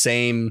has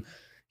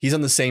he's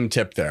on the same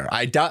tip there.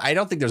 I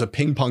don't think there's a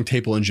ping pong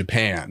table in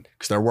Japan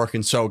because they're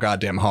working so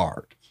goddamn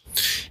hard.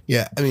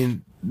 Yeah, I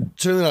mean,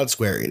 certainly not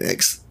Square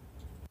Enix.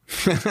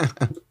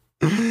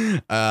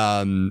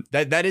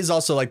 That is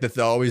also like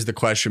always the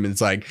question.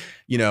 It's like,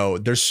 you know,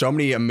 there's so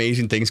many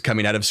amazing things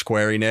coming out of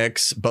Square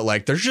Enix, but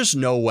like there's just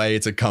no way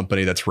it's a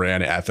company that's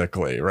ran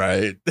ethically,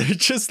 right?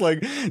 It's just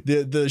like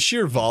the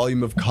sheer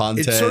volume of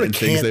content and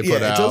things they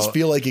put out. It does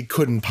feel like it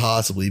couldn't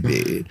possibly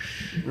be.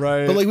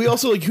 Right. But like we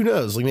also like, who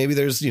knows? Like maybe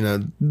there's, you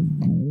know,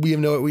 we have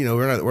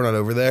we're not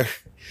over there.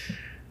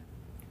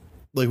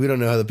 Like, we don't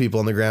know how the people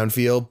on the ground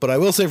feel, but I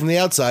will say from the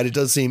outside, it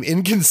does seem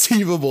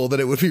inconceivable that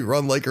it would be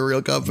run like a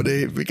real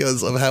company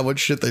because of how much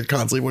shit they're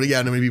constantly putting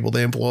out, how many people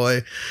they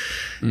employ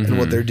and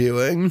what they're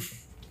doing.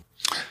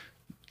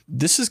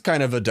 This is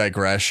kind of a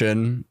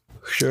digression.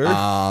 Sure.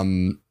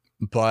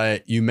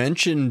 But you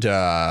mentioned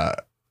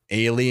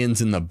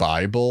aliens in the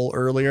Bible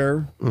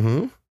earlier.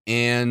 Mm-hmm.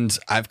 And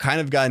I've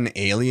kind of gotten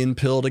alien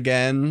pilled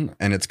again,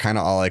 and it's kind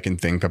of all I can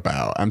think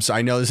about.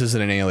 I know this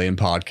isn't an alien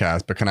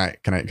podcast, but can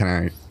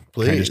I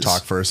Please. Can I just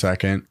talk for a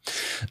second?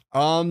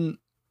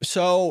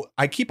 So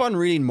I keep on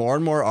reading more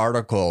and more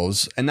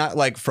articles, and not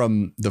like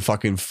from the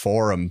fucking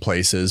forum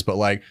places, but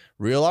like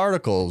real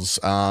articles,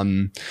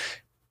 saying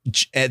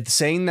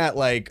that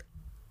like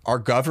our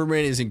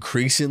government is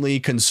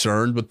increasingly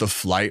concerned with the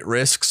flight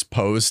risks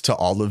posed to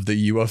all of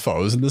the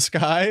UFOs in the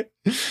sky.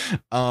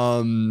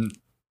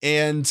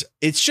 And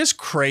it's just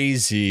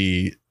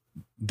crazy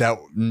that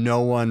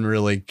no one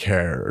really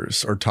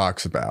cares or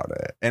talks about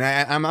it. And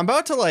I'm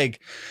about to like,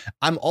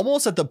 I'm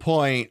almost at the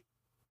point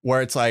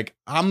where it's like,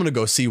 I'm going to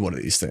go see one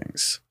of these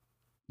things.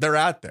 They're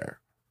out there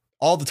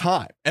all the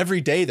time.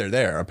 Every day they're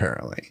there,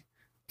 apparently.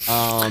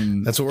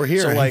 That's what we're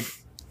hearing. So like,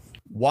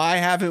 why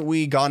haven't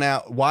we gone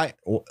out?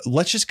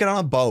 Let's just get on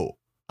a boat.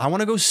 I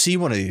want to go see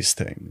one of these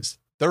things.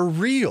 They're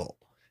real.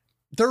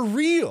 They're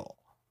real.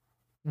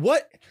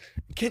 What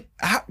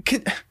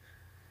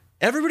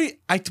everybody,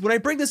 when I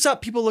bring this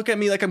up, people look at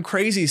me like I'm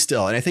crazy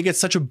still. And I think it's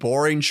such a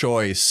boring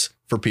choice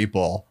for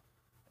people.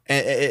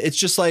 And it's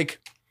just like,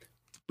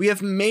 we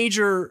have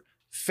major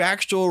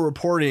factual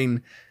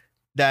reporting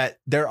that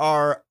there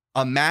are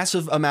a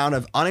massive amount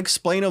of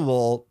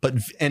unexplainable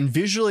and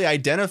visually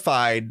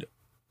identified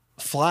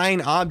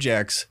flying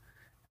objects.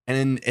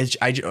 And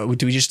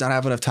do we just not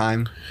have enough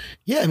time?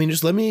 Yeah, I mean,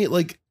 just let me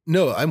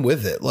no, I'm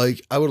with it.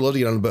 Like, I would love to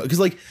get on the boat because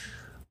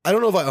I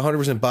don't know if I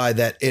 100% buy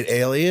that it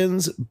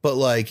aliens, but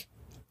let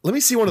me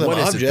see one of them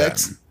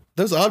objects.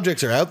 Those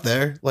objects are out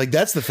there. Like,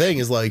 that's the thing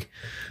is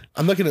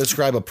I'm not going to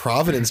ascribe a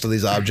provenance to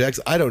these objects.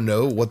 I don't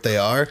know what they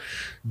are,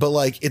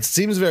 but it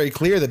seems very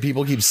clear that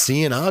people keep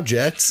seeing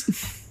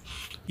objects.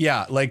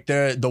 Yeah,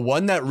 the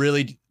one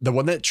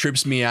that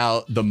trips me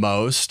out the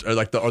most, or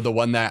the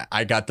one that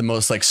I got the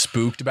most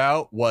spooked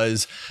about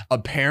was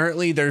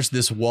apparently there's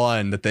this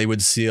one that they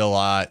would see a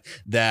lot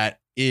that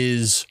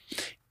is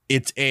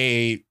it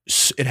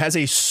has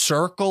a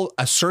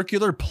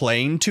circular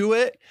plane to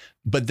it,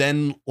 but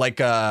then like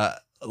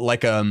a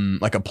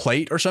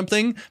plate or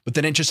something, but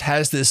then it just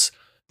has this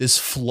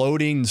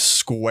floating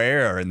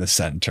square in the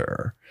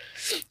center,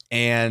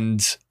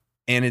 and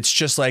it's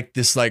just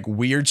this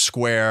weird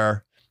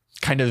square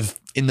kind of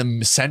in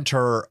the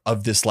center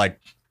of this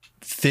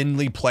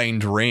thinly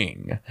planed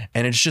ring,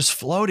 and it's just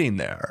floating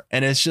there,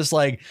 and it's just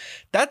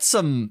that's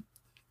some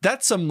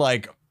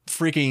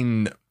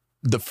freaking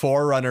the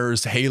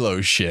Forerunners Halo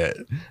shit.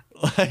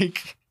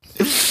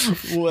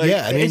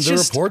 Yeah, I mean,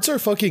 the reports are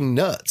fucking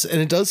nuts,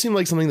 and it does seem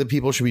like something that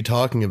people should be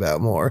talking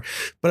about more.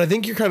 But I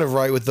think you're kind of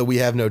right with we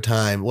have no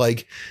time.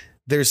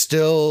 There's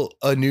still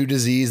a new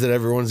disease that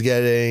everyone's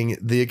getting.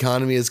 The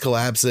economy is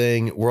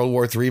collapsing. World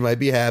War III might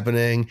be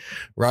happening.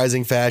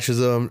 Rising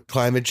fascism,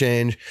 climate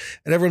change.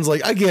 And everyone's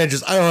like, I don't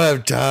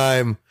have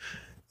time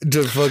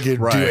to fucking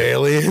do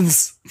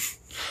aliens.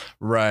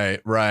 Right.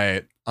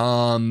 But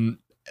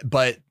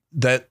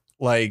that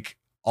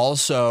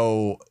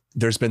also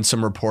there's been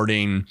some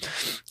reporting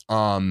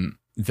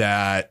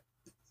that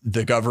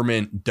the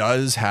government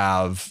does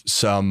have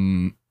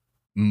some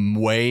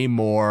way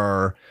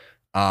more.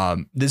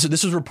 This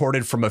was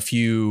reported from a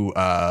few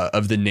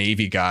of the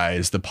Navy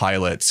guys, the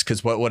pilots,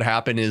 because what would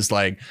happen is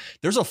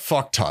there's a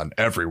fuck ton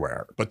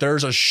everywhere, but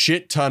there's a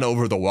shit ton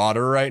over the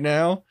water right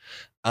now.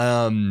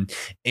 And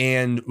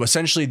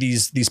essentially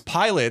these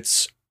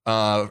pilots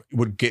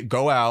would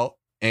go out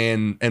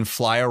and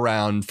fly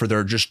around for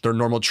their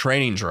normal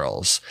training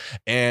drills,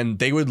 and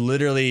they would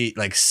literally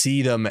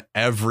see them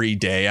every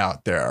day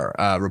out there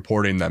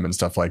reporting them and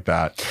stuff like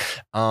that.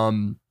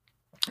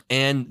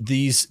 And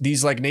these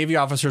Navy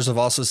officers have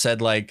also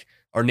said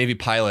or Navy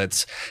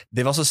pilots,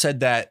 they've also said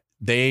that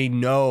they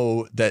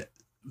know that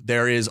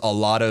there is a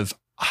lot of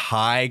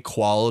high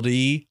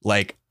quality,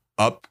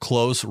 up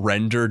close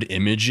rendered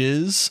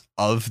images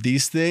of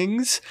these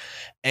things,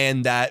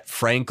 and that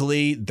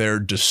frankly, they're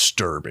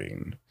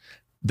disturbing,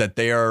 that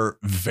they are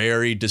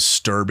very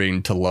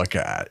disturbing to look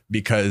at,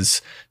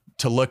 because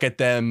to look at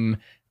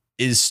them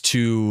is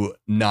to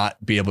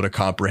not be able to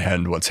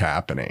comprehend what's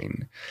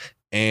happening.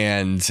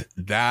 And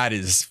that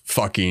is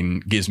fucking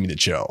gives me the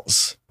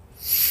chills.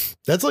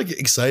 That's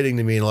exciting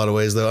to me in a lot of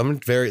ways, though. I'm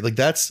very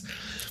that's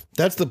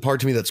the part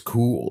to me that's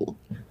cool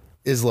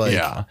is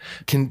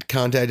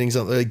contacting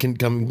something, can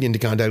come into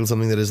contact with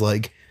something that is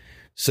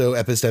so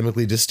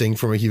epistemically distinct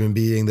from a human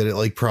being that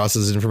it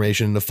processes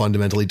information in a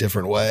fundamentally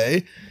different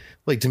way.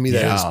 To me,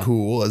 that is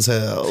cool as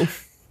hell.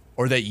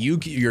 Or that you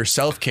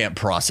yourself can't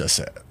process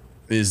it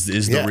is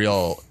the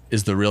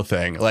real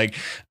thing.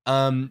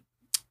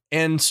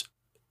 And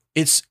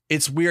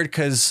it's weird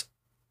because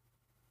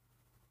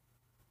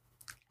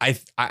I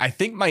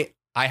think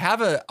I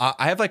have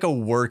a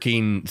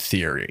working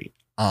theory.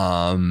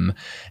 And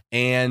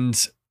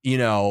it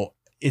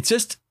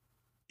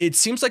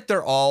seems like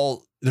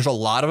there's a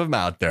lot of them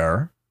out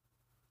there,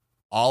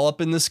 all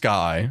up in the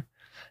sky,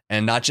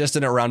 and not just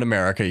in around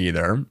America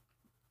either.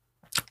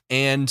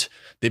 And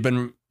they've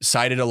been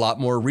sighted a lot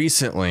more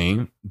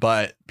recently,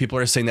 but people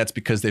are saying that's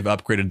because they've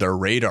upgraded their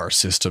radar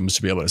systems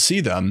to be able to see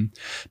them.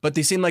 But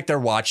they seem like they're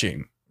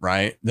watching,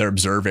 right? They're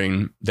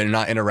observing. They're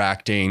not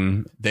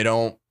interacting. They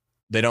don't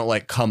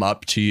come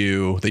up to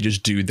you. They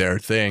just do their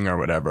thing or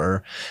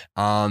whatever.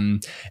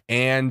 And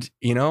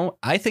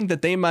I think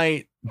that they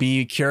might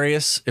be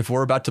curious if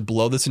we're about to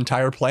blow this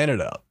entire planet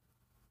up,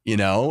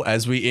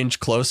 as we inch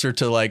closer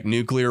to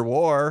nuclear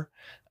war.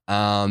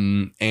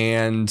 I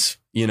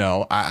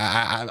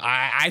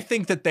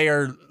think that they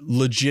are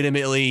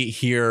legitimately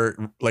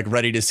here,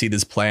 ready to see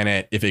this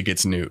planet if it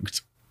gets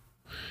nuked.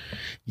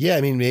 Yeah,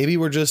 I mean, maybe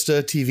we're just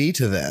a TV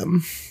to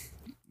them.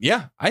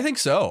 Yeah, I think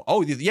so.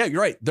 Oh, yeah,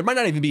 you're right. There might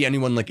not even be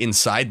anyone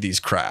inside these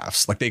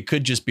crafts. They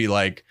could just be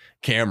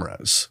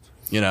cameras.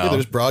 Yeah, they're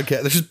just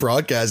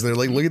broadcasting. They're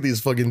look at these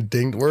fucking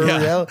we're a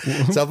reality.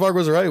 South Park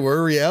was right. We're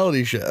a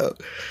reality show.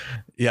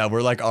 Yeah,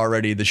 we're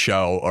already the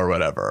show or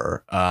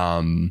whatever.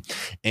 And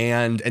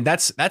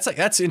that's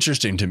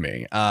interesting to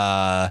me.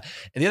 And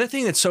the other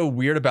thing that's so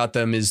weird about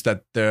them is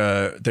that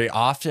they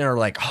often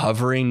are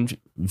hovering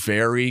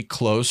very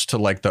close to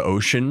like the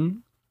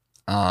ocean.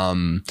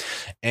 And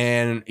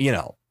you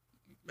know,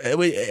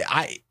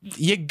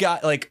 you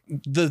got like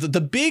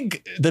the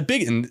big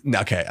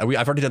okay,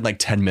 I've already done like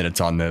 10 minutes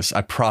on this.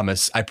 I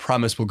promise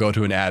we'll go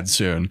to an ad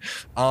soon.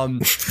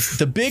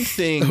 The big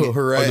thing, oh,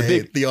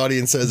 hooray. The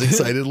audience says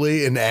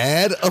excitedly, an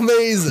ad,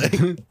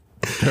 amazing.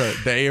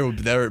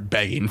 They're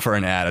begging for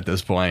an ad at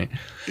this point.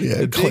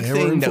 Yeah, the big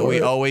thing that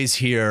we always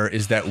hear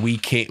is that we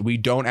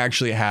don't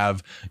actually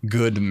have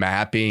good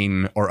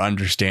mapping or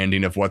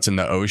understanding of what's in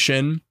the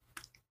ocean.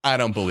 I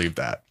don't believe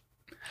that.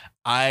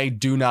 I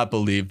do not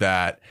believe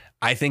that.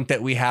 I think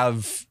that we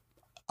have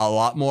a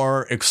lot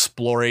more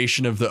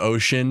exploration of the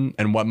ocean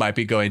and what might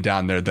be going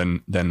down there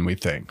than we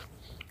think.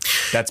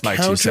 That's my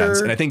 2 cents.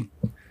 And I think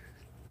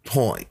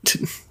point.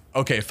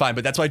 Okay, fine.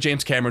 But that's why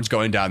James Cameron's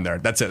going down there.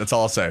 That's it. That's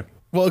all I'll say.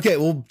 Well, okay.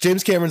 Well,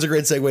 James Cameron's a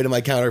great segue to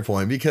my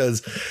counterpoint,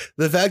 because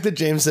the fact that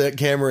James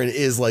Cameron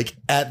is like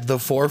at the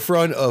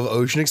forefront of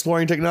ocean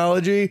exploring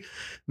technology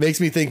makes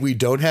me think we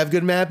don't have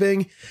good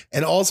mapping,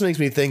 and also makes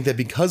me think that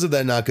because of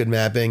that not good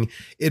mapping,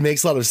 it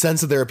makes a lot of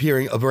sense that they're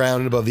appearing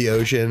around and above the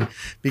ocean,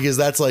 because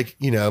that's like,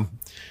 you know,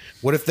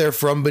 what if they're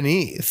from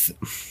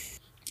beneath?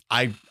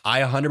 I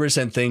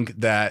 100% think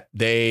that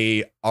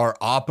they are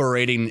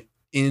operating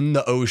in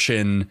the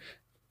ocean,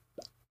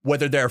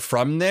 whether they're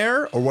from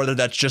there or whether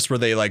that's just where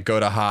they like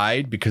go to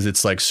hide because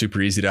it's like super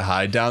easy to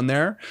hide down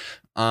there.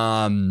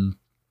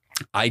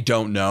 I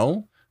don't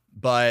know,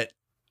 but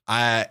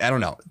I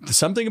don't know.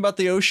 Something about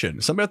the ocean,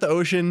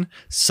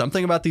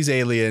 something about these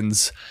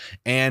aliens.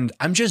 And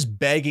I'm just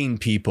begging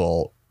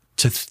people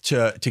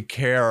to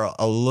care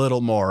a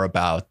little more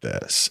about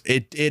this.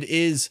 It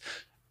is,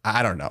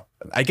 I don't know.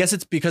 I guess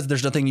it's because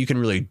there's nothing you can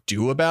really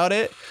do about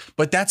it,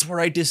 but that's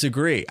where I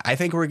disagree. I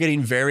think we're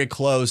getting very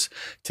close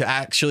to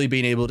actually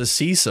being able to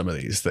see some of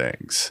these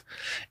things.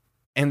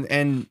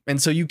 And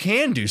so you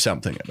can do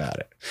something about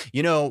it.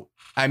 You know,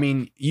 I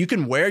mean, you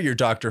can wear your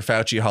Dr.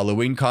 Fauci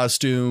Halloween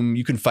costume.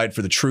 You can fight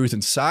for the truth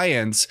and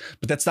science,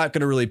 but that's not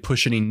going to really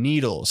push any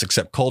needles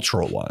except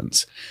cultural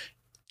ones.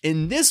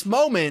 In this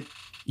moment,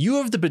 you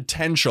have the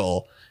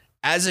potential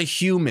as a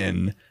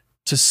human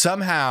to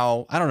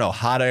somehow, I don't know,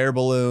 hot air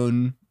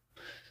balloon,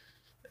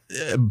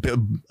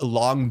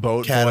 long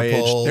boat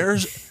voyage.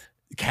 There's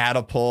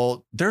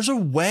catapult. There's a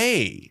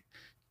way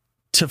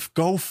to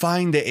go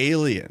find the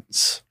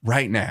aliens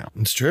right now.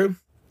 It's true.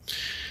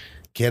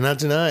 Cannot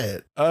deny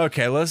it.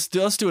 Okay, let's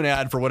do an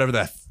ad for whatever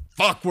the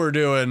fuck we're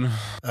doing. All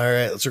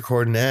right, let's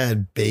record an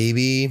ad,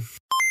 baby.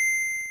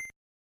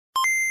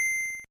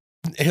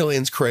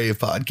 Aliens Crave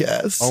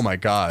podcast. Oh my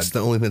God. It's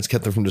the only thing that's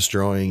kept them from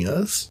destroying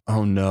us.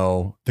 Oh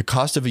no. The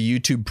cost of a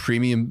YouTube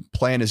premium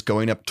plan is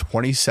going up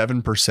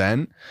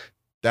 27%.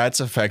 That's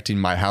affecting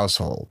my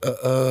household.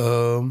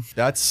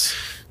 That's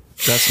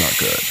not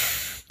good.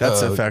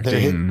 That's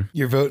affecting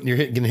your vote. You're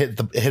gonna hit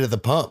the head of the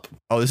pump.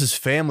 Oh, this is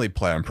family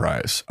plan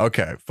price.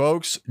 Okay,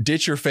 folks,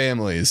 ditch your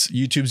families.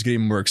 YouTube's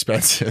getting more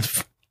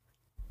expensive.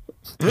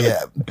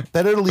 Yeah,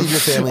 better to leave your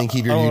family and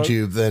keep your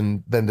YouTube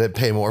than to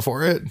pay more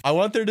for it. I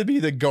want there to be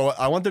the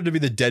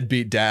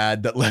deadbeat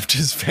dad that left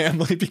his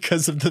family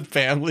because of the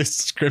family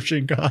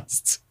subscription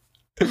costs.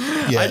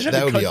 Yeah, I should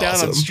have cut down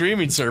on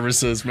streaming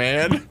services,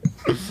 man.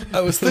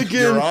 I was thinking,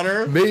 Your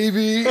Honor,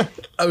 maybe.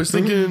 I was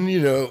thinking, you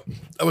know,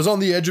 I was on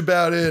the edge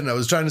about it, and I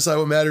was trying to decide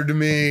what mattered to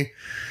me.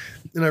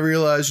 And I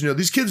realized, you know,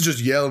 these kids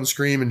just yell and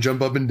scream and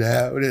jump up and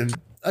down, and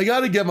I got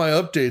to get my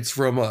updates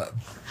from,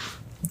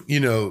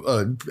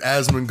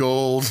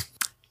 Asmongold.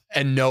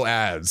 And no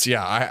ads.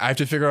 Yeah, I have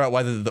to figure out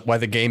why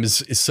the game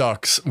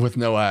sucks with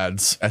no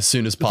ads as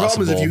soon as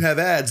possible. The problem is if you have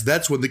ads,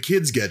 that's when the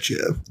kids get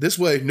you. This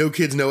way, no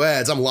kids, no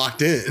ads. I'm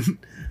locked in.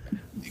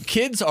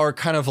 Kids are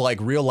kind of like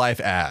real life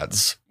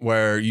ads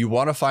where you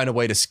want to find a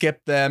way to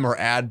skip them or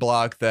ad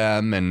block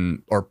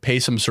them or pay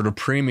some sort of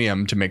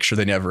premium to make sure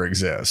they never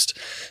exist.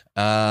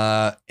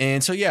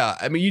 And so, yeah,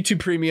 I mean, YouTube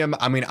Premium,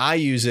 I mean, I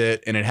use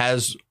it and it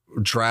has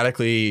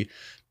dramatically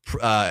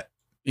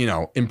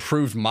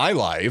improved my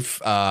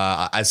life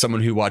as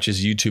someone who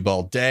watches YouTube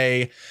all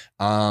day,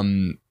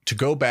 to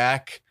go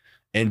back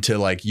and to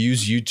like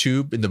use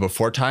YouTube in the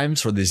before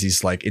times where there's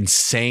these like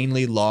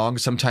insanely long,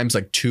 sometimes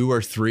like 2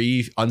 or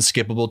 3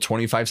 unskippable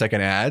 25-second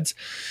ads.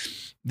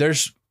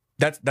 That's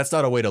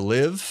not a way to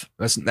live.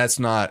 That's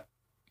not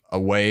a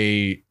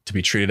way to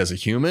be treated as a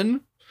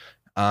human.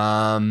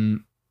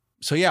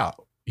 So yeah,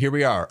 here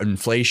we are.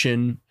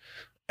 Inflation,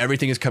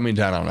 everything is coming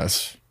down on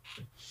us.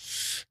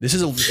 This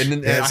is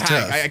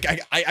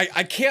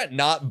I can't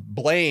not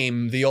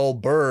blame the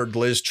old bird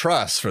Liz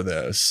Truss for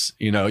this.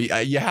 You know,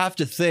 you have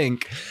to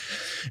think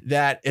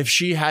that if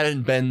she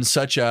hadn't been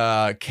such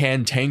a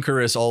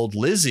cantankerous old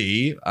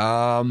Lizzie,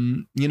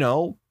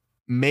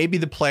 maybe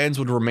the plans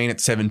would remain at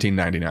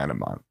 $17.99 a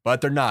month, but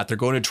they're not. They're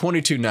going to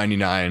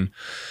 $22.99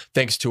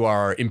 thanks to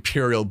our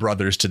imperial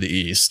brothers to the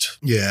east.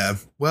 Yeah.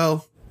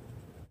 Well,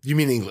 you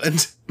mean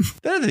England?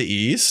 They're the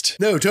East.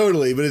 No,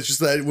 totally. But it's just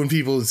that when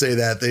people say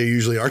that, they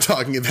usually are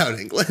talking about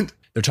England.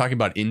 They're talking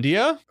about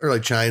India? Or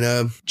like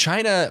China.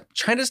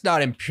 China's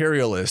not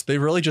imperialist.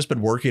 They've really just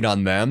been working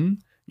on them.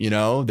 You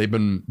know, they've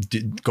been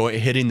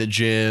hitting the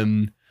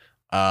gym,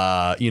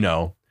 you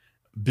know,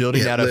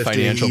 building out a lifting,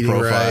 financial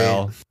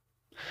profile. Right.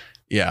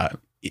 Yeah.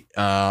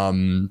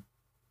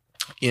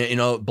 You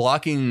know,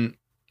 blocking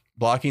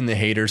the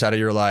haters out of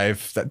your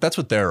life. That's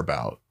what they're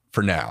about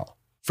for now.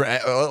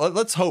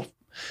 Let's hope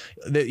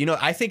that, you know,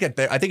 I think at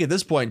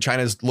this point,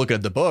 China's looking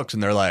at the books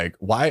and they're like,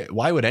 why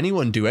would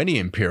anyone do any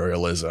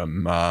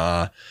imperialism?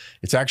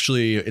 It's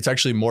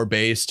actually more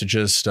based to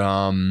just,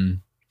 I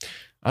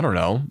don't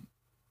know,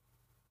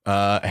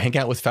 hang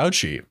out with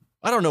Fauci.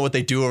 I don't know what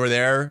they do over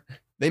there.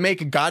 They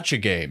make gotcha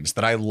games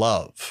that I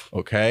love.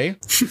 Okay.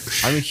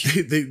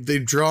 they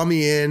draw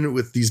me in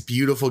with these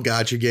beautiful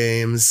gotcha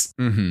games.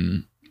 Mm-hmm.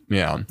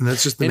 Yeah. And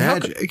that's just the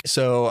magic.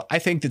 So I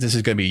think that this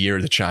is going to be a year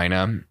to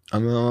China. I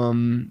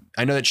know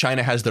that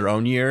China has their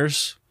own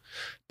years,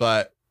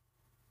 but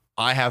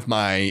I have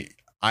my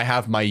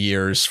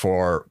years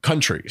for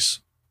countries.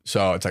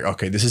 So it's like,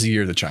 okay, this is a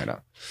year to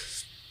China.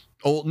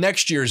 Oh,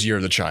 next year's year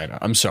to China.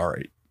 I'm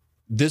sorry.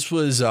 This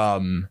was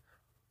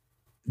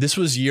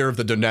year of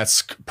the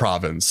Donetsk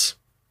province.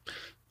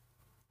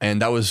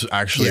 And that was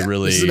actually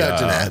really, this is about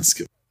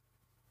Donetsk.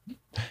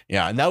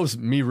 Yeah. And that was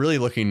me really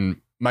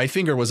looking. My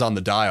finger was on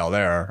the dial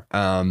there.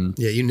 Yeah,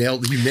 you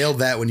nailed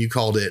that when you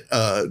called it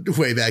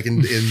way back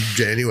in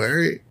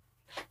January.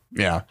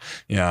 Yeah.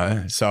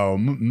 So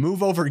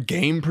move over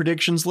game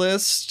predictions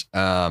list.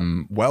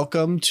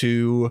 Welcome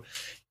to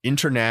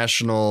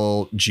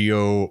international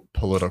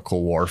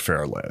geopolitical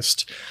warfare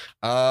list.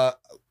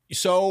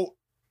 So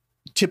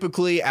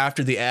typically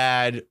after the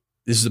ad,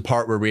 this is the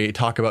part where we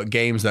talk about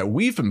games that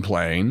we've been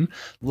playing.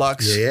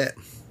 Lux. Yeah.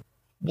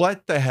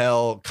 What the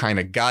hell kind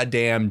of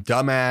goddamn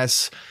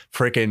dumbass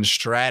freaking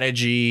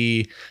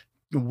strategy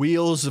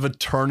Wheels of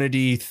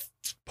Eternity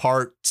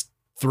Part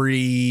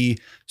 3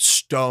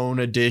 Stone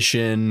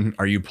Edition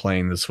are you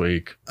playing this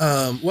week?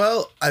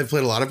 Well, I've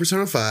played a lot of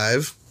Persona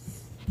 5.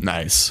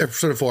 Nice. Or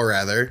Persona 4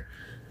 rather.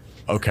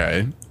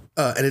 Okay.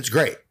 And it's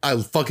great. I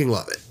fucking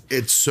love it.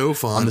 It's so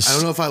fun. I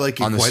don't know if I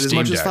like it quite as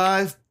much as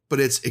 5, but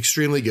it's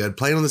extremely good.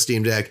 Playing on the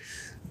Steam Deck,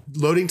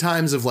 loading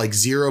times of like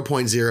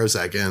 0.0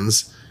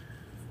 seconds.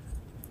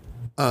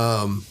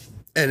 And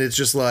it's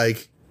just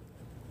like,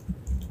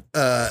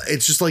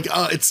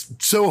 it's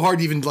so hard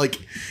to even like,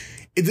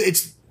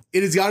 it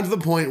has gotten to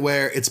the point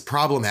where it's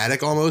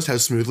problematic almost how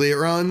smoothly it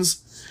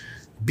runs,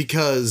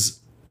 because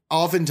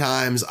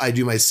oftentimes I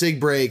do my sig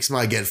breaks,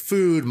 I get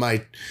food,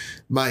 my,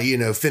 you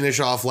know, finish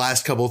off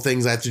last couple of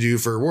things I have to do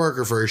for work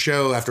or for a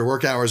show after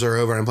work hours are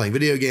over and I'm playing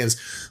video games.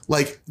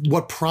 Like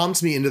what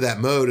prompts me into that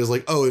mode is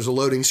like, oh, there's a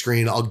loading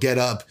screen. I'll get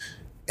up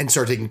and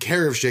start taking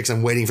care of shit 'cause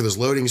I'm waiting for this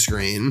loading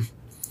screen.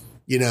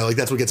 You know, like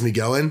that's what gets me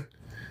going.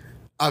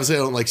 Obviously, I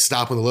don't like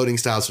stop when the loading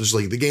stops, which is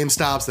like the game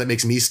stops. That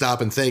makes me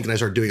stop and think, and I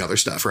start doing other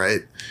stuff, right?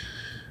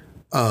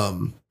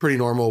 Pretty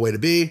normal way to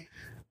be.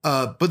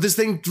 But this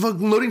thing,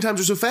 loading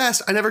times are so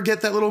fast, I never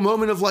get that little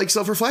moment of like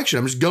self-reflection.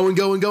 I'm just going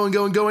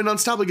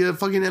nonstop like a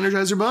fucking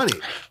Energizer bunny.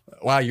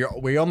 Wow,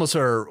 we almost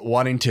are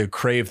wanting to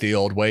crave the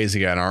old ways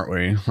again, aren't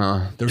we?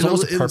 There's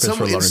almost a purpose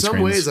for loading screens. In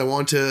some ways, I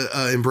want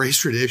to embrace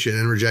tradition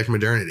and reject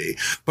modernity.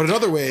 But in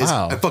other ways,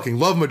 I fucking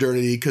love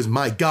modernity because,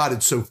 my God,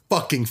 it's so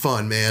fucking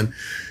fun, man.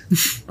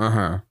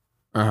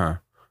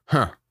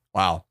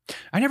 Wow.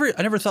 I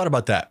never thought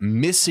about that.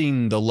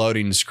 Missing the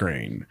loading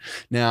screen.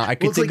 Now I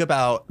could think like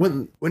about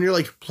when you're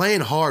like playing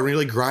hard, when you're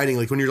like grinding,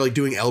 like when you're like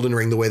doing Elden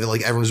Ring the way that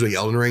like everyone's doing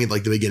Elden Ring at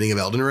like the beginning of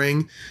Elden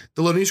Ring,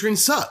 the loading screen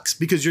sucks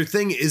because your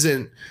thing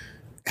isn't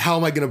how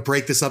am I going to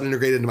break this up and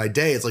integrate it into my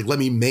day? It's like, let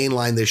me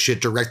mainline this shit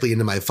directly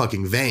into my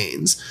fucking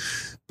veins.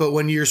 But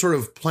when you're sort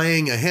of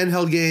playing a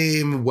handheld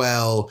game,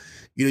 well,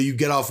 you know, you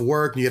get off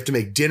work and you have to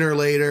make dinner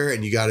later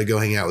and you got to go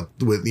hang out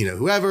with, you know,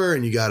 whoever,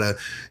 and you got to,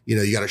 you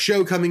know, you got a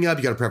show coming up,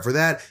 you got to prep for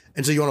that.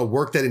 And so you want to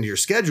work that into your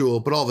schedule,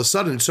 but all of a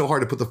sudden it's so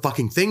hard to put the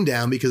fucking thing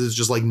down because it's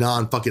just like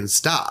non-fucking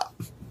stop.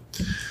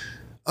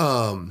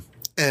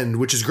 And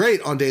which is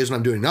great on days when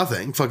I'm doing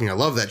nothing. Fucking, I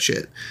love that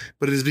shit.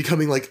 But it is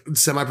becoming like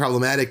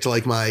semi-problematic to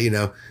like my, you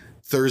know,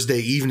 Thursday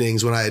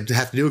evenings when I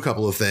have to do a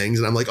couple of things.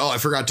 And I'm like, oh, I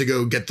forgot to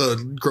go get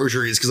the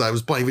groceries because I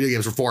was playing video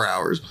games for 4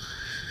 hours.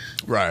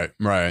 Right.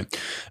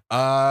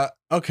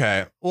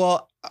 Okay.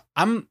 Well,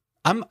 I'm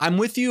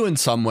with you in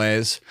some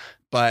ways,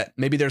 but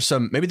maybe there's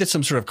some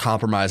sort of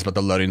compromise about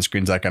the loading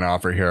screens I can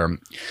offer here.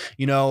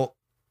 You know,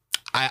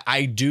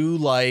 I do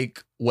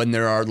like when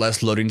there are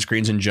less loading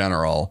screens in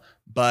general,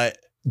 but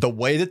the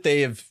way that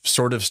they have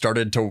sort of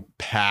started to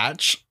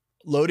patch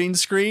loading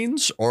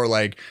screens or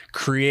like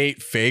create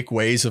fake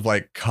ways of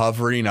like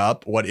covering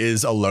up what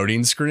is a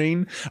loading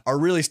screen are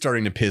really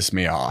starting to piss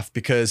me off,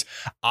 because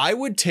I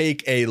would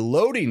take a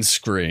loading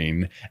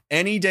screen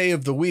any day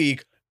of the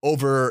week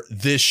over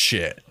this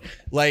shit.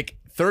 Like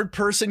third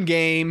person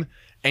game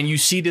and you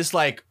see this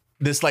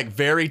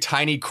very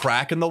tiny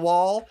crack in the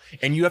wall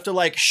and you have to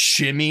like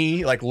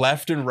shimmy like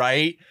left and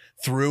right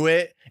through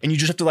it, and you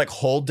just have to like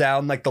hold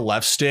down like the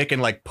left stick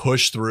and like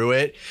push through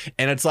it,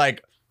 and it's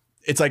like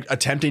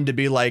attempting to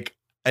be like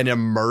an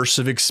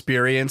immersive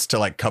experience to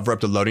like cover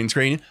up the loading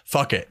screen.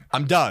 Fuck it.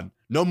 I'm done.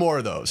 No more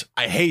of those.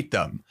 I hate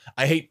them.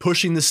 I hate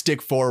pushing the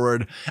stick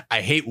forward.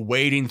 I hate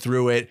wading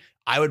through it.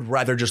 I would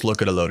rather just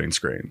look at a loading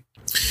screen.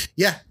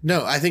 Yeah,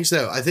 no, I think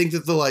so. I think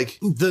that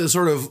the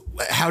sort of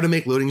how to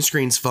make loading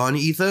screens fun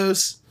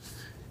ethos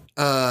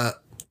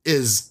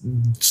is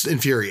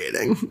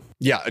infuriating.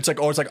 Yeah, it's like,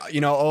 we'll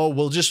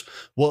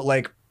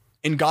like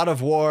in God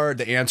of War,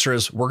 the answer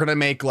is we're going to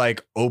make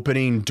like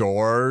opening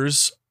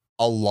doors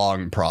a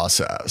long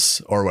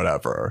process or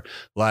whatever.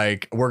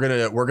 Like we're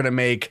going to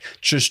make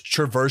just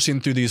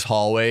traversing through these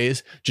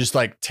hallways just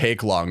like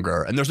take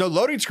longer. And there's no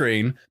loading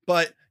screen,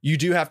 but you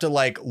do have to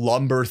like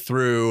lumber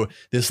through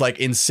this like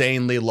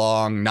insanely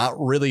long, not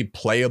really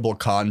playable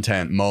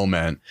content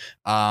moment.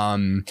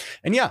 And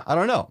yeah, I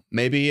don't know.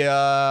 Maybe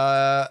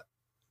a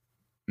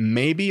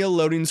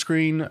loading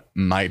screen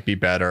might be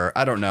better.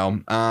 I don't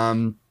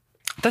know.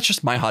 That's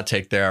just my hot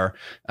take there.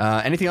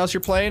 Anything else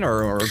you're playing,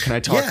 or can I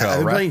talk? Yeah, I've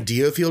been playing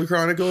DioField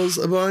Chronicles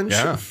a bunch.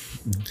 Yeah.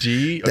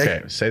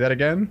 Okay, say that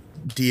again.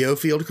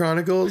 DioField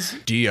Chronicles.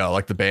 Dio,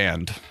 like the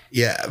band.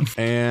 Yeah.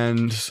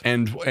 And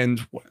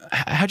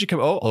how'd you come?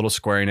 Oh, a little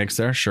Square Enix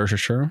there.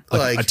 Sure.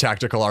 Like a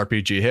tactical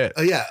RPG hit.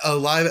 Yeah, a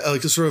live,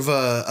 like a sort of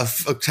a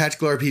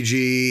tactical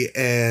RPG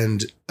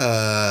and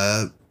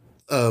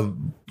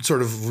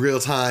sort of real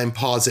time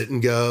pause it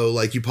and go.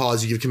 Like you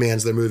pause, you give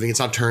commands, they're moving. It's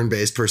not turn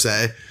based per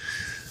se.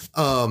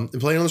 I'm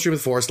playing on the stream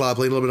with Forslot,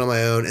 playing a little bit on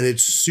my own, and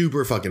it's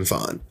super fucking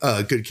fun.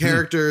 Good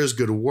characters,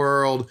 good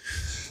world,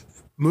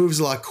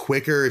 moves a lot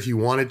quicker if you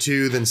wanted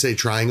to than say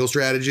Triangle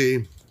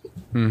Strategy.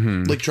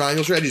 Mm-hmm. Like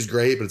Triangle Strategy is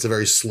great, but it's a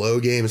very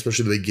slow game,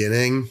 especially the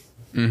beginning.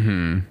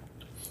 Mm-hmm.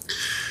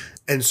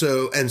 And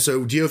so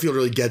DioField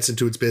really gets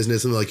into its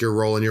business, and like you're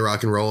rolling, you're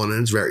rock and rolling,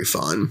 and it's very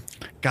fun.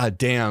 God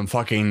damn,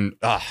 fucking!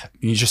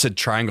 You just said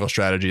Triangle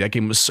Strategy. That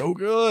game was so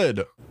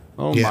good.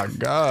 Oh my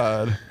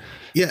god.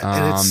 Yeah,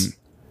 and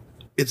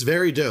it's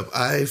very dope.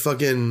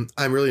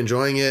 I'm really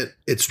enjoying it.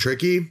 It's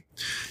tricky.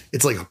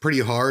 It's like pretty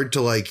hard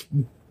to like,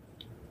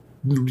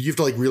 you have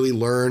to like really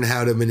learn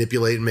how to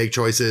manipulate and make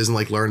choices and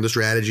like learn the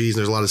strategies. And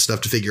there's a lot of stuff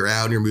to figure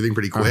out and you're moving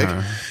pretty quick,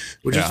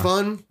 which is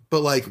fun.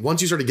 But like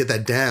once you start to get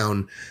that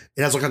down,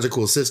 it has all kinds of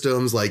cool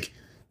systems. Like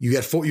you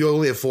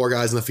only have 4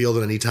 guys in the field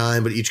at any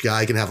time, but each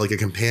guy can have like a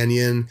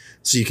companion.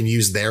 So you can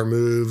use their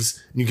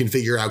moves and you can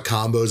figure out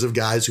combos of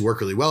guys who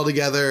work really well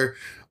together.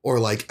 Or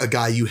like a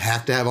guy you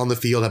have to have on the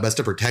field, how best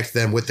to protect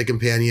them with the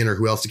companion or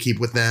who else to keep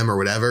with them or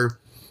whatever.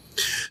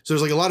 So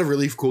there's like a lot of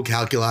really cool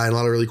calculi and a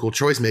lot of really cool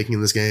choice making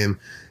in this game.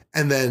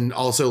 And then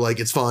also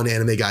like it's fun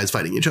anime guys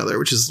fighting each other,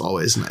 which is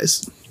always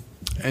nice.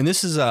 And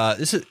this is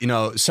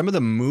some of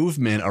the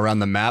movement around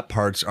the map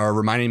parts are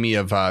reminding me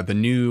of the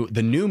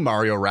new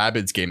Mario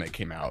Rabbids game that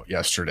came out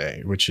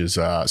yesterday, which is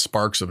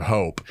Sparks of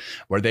Hope,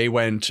 where they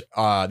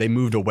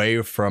moved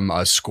away from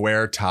a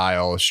square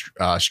tile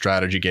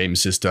strategy game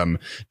system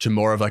to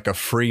more of like a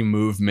free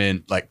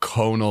movement, like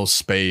conal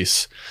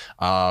space,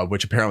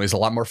 which apparently is a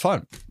lot more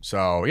fun.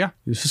 So yeah,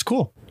 this is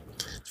cool.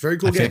 It's a very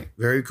cool game.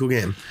 Very cool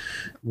game.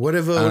 What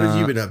have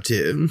you been up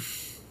to?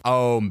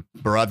 Oh,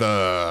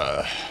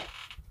 brother.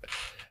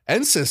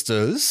 And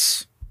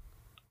sisters,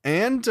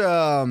 and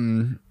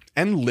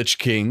Lich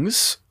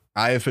Kings.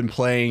 I have been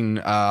playing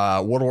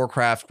World of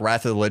Warcraft,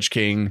 Wrath of the Lich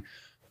King.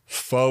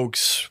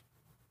 Folks,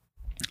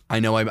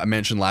 I know I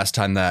mentioned last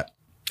time that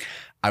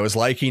I was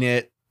liking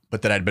it,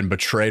 but that I'd been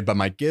betrayed by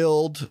my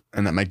guild,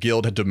 and that my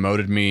guild had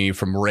demoted me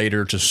from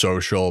Raider to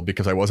Social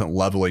because I wasn't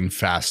leveling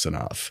fast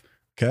enough.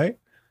 Okay?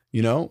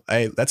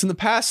 That's in the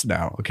past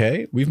now,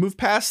 okay? We've moved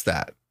past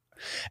that.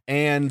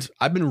 And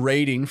I've been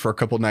raiding for a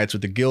couple nights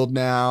with the guild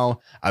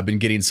now. I've been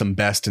getting some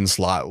best in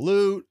slot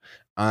loot,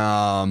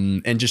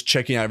 and just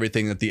checking out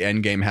everything that the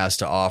end game has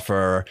to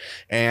offer.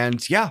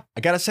 And yeah,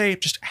 I gotta say,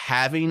 just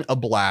having a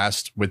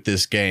blast with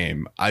this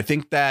game. I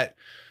think that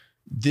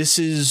this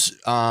is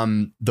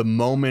the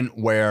moment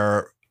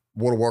where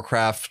World of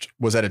Warcraft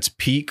was at its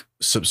peak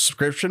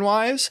subscription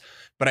wise.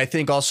 But I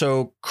think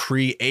also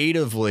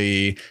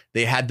creatively,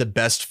 they had the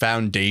best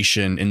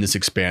foundation in this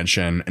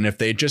expansion. And if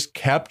they just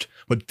kept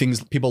what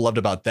things people loved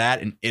about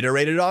that and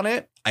iterated on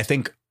it, I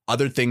think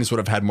other things would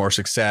have had more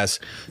success.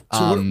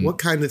 So what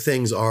kind of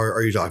things are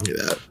you talking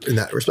about in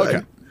that respect?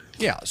 Okay.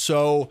 Yeah.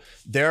 So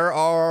there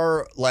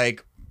are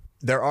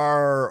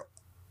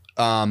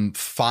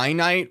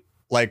finite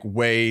like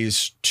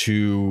ways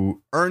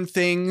to earn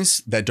things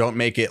that don't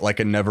make it like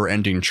a never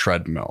ending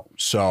treadmill.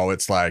 So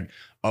it's like,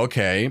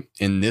 okay,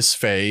 in this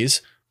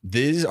phase,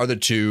 these are the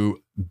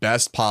 2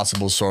 best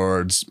possible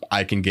swords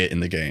I can get in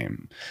the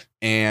game.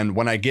 And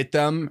when I get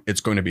them,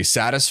 it's going to be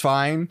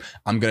satisfying.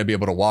 I'm going to be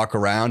able to walk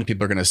around.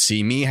 People are going to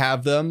see me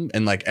have them.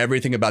 And like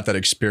everything about that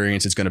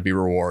experience is going to be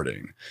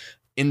rewarding.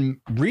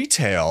 In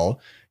retail,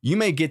 you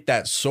may get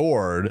that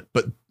sword,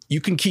 but you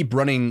can keep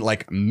running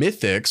like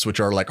mythics, which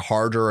are like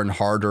harder and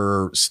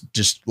harder,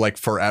 just like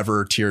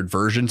forever tiered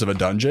versions of a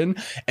dungeon,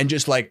 and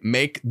just like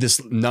make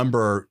this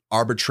number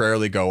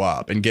arbitrarily go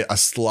up and get a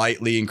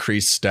slightly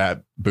increased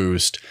stat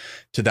boost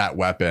to that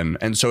weapon.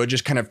 And so it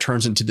just kind of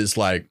turns into this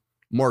like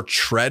more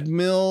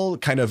treadmill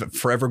kind of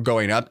forever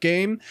going up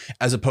game,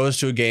 as opposed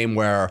to a game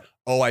where,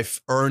 oh,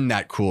 I've earned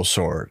that cool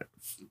sword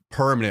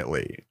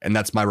permanently, and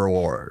that's my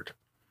reward.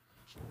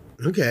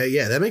 Okay,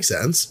 yeah, that makes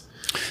sense.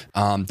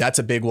 That's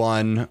a big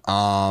one.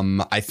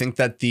 I think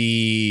that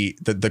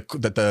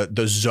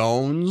the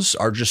zones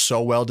are just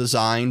so well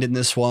designed in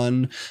this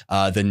one.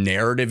 The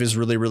narrative is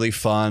really, really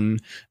fun.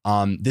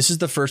 This is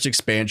the first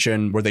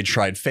expansion where they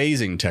tried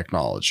phasing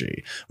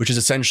technology, which is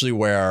essentially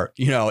where,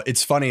 you know,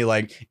 it's funny,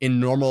 like in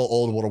normal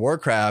old World of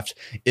Warcraft,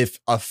 if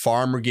a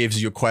farmer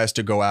gives you a quest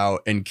to go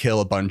out and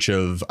kill a bunch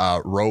of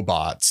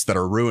robots that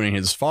are ruining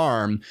his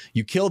farm,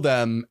 you kill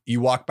them,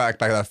 you walk back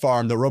to that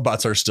farm, the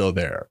robots are still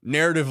there.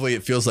 Narratively,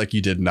 it feels like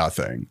you did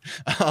nothing.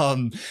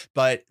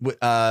 But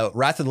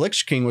Wrath of the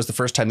Lich King was the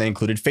first time they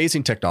included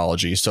phasing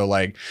technology. So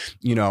like,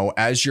 you know,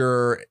 as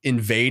you're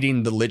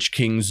invading the Lich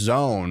King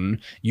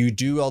zone, you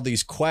do all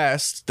these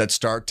quests that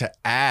start to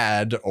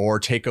add or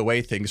take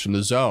away things from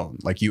the zone.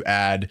 Like you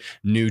add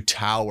new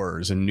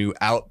towers and new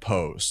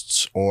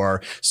outposts,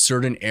 or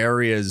certain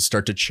areas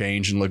start to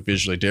change and look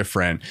visually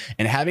different.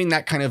 And having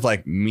that kind of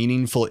like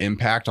meaningful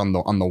impact on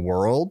the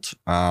world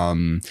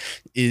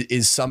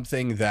is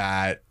something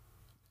that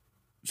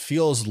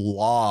feels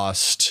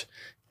lost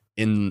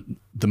in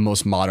the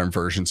most modern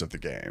versions of the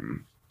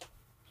game.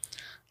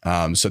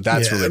 So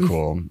that's really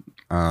cool.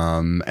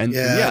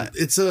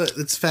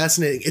 It's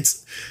fascinating.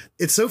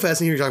 It's so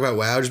fascinating to talk about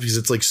WoW just because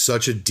it's like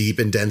such a deep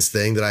and dense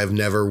thing that I've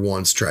never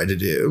once tried to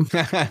do.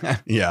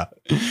 Yeah.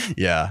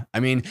 I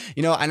mean,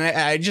 you know, and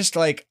I just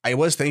like, I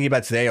was thinking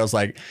about today, I was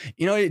like,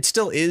 you know, it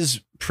still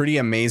is pretty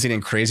amazing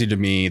and crazy to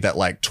me that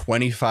like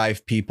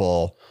 25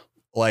 people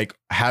like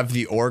have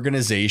the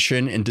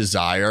organization and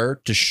desire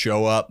to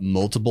show up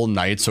multiple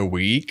nights a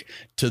week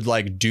to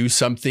like do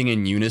something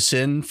in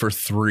unison for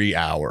 3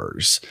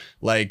 hours.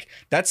 Like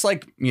that's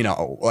like, you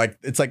know, like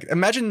it's like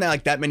imagine that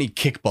like that many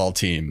kickball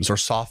teams or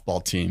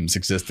softball teams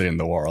existed in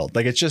the world.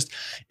 Like it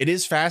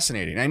is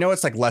fascinating. I know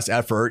it's like less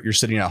effort. You're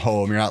sitting at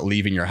home, you're not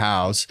leaving your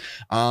house.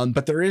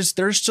 But there's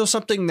still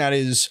something that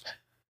is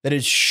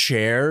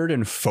shared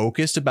and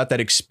focused about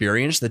that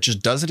experience that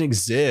just doesn't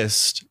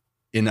exist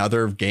in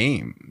other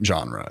game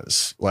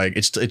genres. Like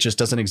it just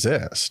doesn't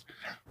exist.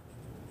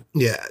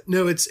 Yeah,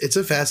 no, it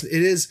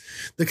is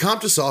the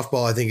comp to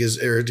softball, I think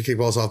or to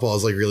kickball softball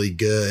is like really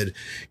good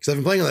because I've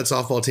been playing on that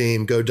softball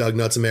team, Go Doug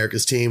Nuts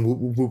America's team, whoop,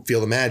 whoop, whoop,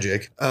 feel the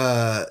magic.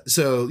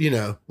 So, you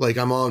know, like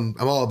I'm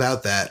all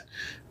about that.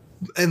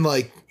 And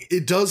like,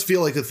 it does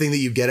feel like the thing that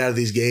you get out of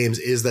these games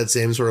is that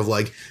same sort of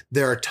like,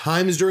 there are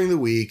times during the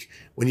week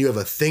when you have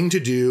a thing to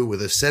do with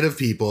a set of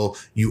people,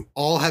 you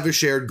all have a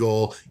shared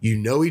goal, you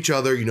know each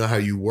other, you know how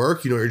you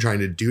work, you know what you're trying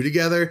to do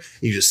together.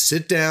 You just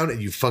sit down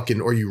and you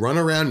run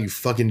around and you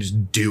fucking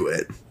just do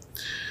it.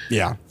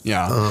 Yeah.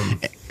 Yeah.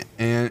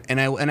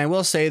 And I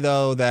will say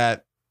though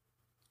that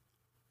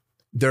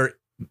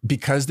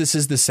because this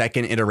is the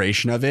second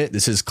iteration of it,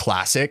 this is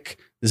classic.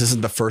 This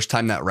isn't the first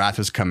time that Wrath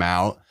has come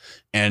out,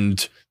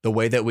 and the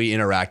way that we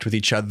interact with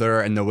each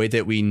other and the way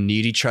that we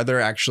need each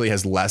other actually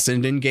has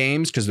lessened in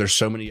games because there's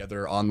so many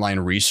other online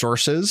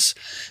resources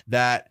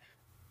that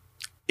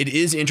it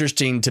is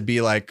interesting to be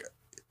like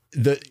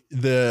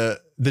the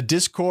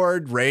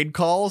Discord raid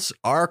calls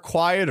are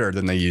quieter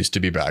than they used to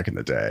be back in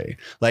the day.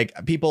 Like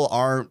people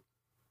aren't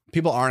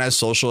as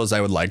social as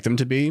I would like them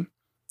to be.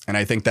 And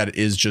I think that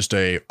is just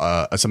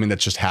something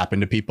that's just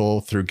happened to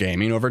people through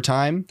gaming over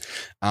time.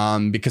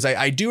 Because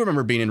I do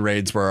remember being in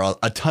raids where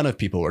a ton of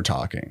people were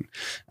talking.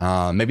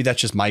 Maybe that's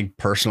just my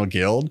personal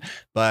guild,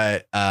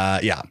 but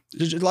yeah,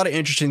 there's a lot of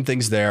interesting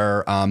things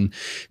there.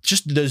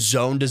 Just the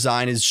zone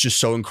design is just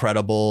so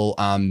incredible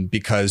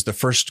because the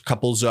first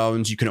couple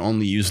zones you can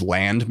only use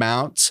land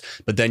mounts,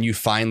 but then you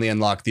finally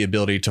unlock the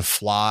ability to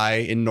fly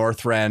in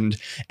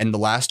Northrend, and the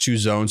last two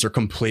zones are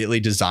completely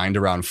designed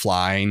around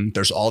flying.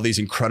 There's all these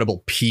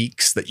incredible peaks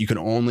that you can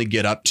only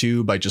get up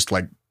to by just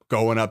like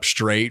going up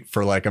straight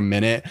for like a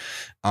minute.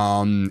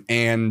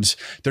 And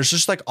there's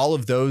just like all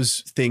of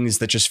those things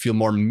that just feel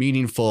more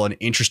meaningful and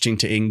interesting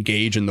to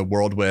engage in the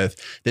world with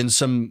than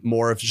some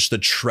more of just the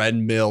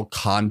treadmill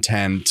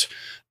content,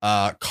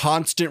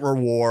 constant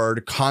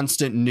reward,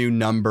 constant new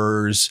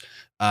numbers,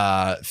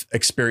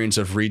 experience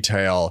of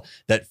retail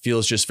that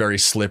feels just very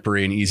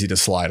slippery and easy to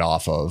slide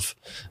off of.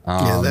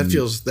 Yeah,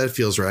 that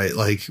feels right.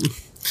 Like,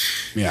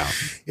 yeah,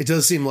 it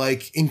does seem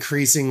like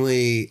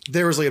increasingly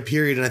there was like a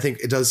period, and I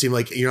think it does seem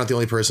like you're not the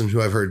only person who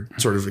I've heard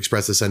sort of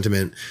express the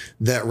sentiment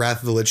that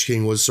Wrath of the Lich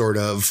King was sort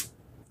of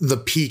the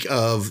peak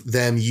of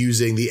them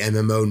using the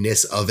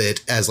MMO-ness of it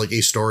as like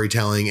a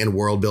storytelling and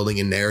world building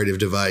and narrative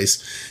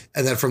device.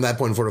 And then from that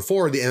point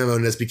forward, the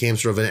MMO-ness became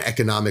sort of an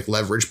economic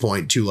leverage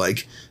point to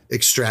like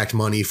extract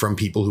money from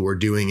people who are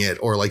doing it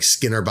or like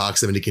Skinner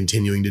box them into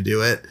continuing to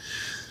do it.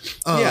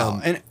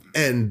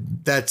 And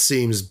that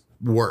seems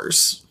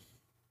worse.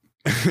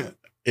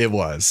 It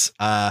was.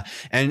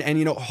 And,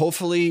 you know,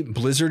 hopefully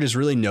Blizzard is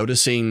really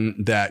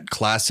noticing that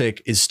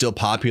Classic is still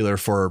popular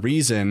for a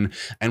reason.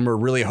 And we're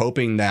really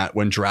hoping that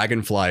when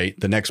Dragonflight,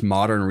 the next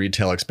modern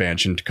retail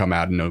expansion to come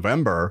out in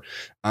November,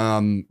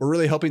 we're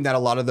really hoping that a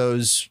lot of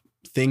those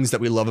things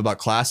that we love about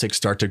classics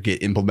start to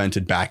get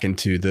implemented back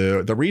into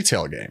the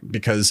retail game,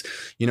 because,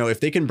 you know, if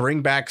they can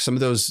bring back some of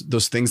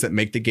those things that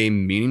make the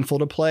game meaningful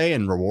to play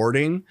and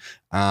rewarding,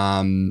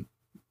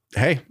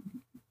 hey,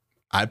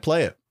 I'd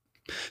play it.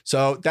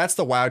 So that's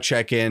the WoW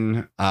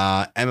check-in.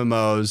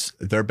 MMOs,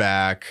 they're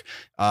back.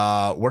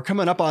 We're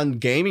coming up on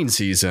gaming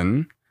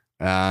season.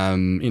 You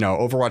know,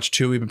 Overwatch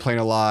 2, we've been playing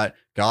a lot.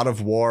 God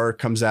of War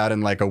comes out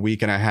in like a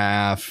week and a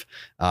half.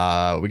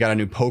 We got a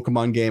new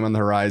Pokemon game on the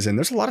horizon.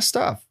 There's a lot of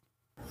stuff.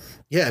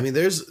 Yeah, I mean,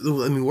 there's a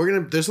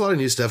lot of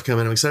new stuff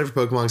coming. I'm excited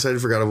for Pokemon,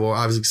 excited for God of War.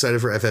 I was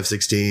excited for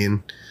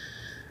FF16.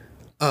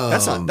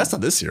 That's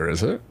not this year,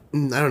 is it?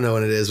 I don't know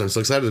when it is, but I'm so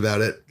excited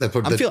about it.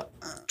 The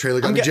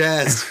trailer got me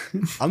jazzed.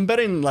 I'm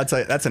betting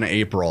that's in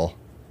April.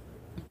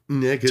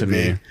 Yeah, it could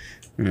be. Me.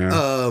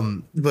 Yeah.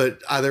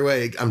 But either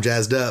way, I'm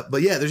jazzed up.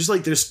 But yeah, there's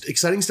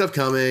exciting stuff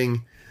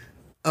coming.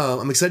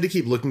 I'm excited to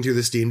keep looking through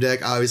the Steam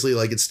Deck. Obviously,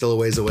 like, it's still a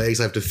ways away because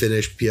I have to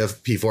finish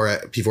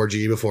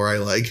P4G before I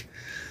like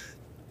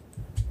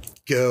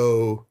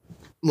go,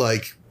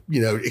 like,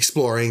 you know,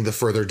 exploring the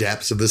further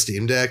depths of the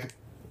Steam Deck.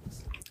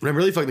 And I'm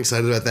really fucking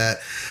excited about that.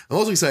 I'm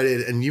also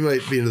excited, and you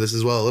might be into this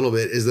as well a little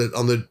bit, is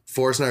that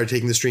Forrest and I are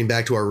taking the stream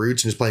back to our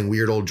roots and just playing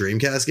weird old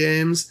Dreamcast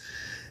games.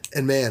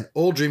 And man,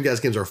 old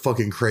Dreamcast games are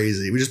fucking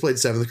crazy. We just played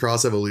Seventh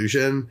Cross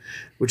Evolution,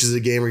 which is a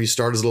game where you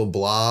start as a little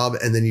blob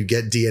and then you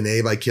get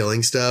DNA by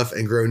killing stuff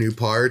and grow new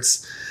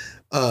parts.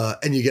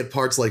 And you get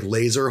parts like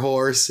Laser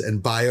Horse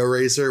and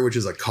BioRacer, which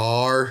is a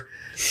car,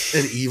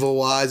 and Evil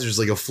Wise, which is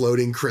like a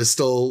floating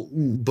crystal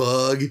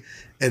bug.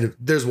 And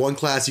there's one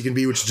class you can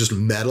be, which is just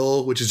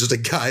metal, which is just a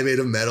guy made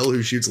of metal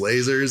who shoots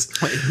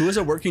lasers. Wait, who is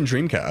a working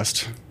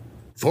Dreamcast?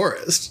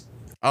 Forrest.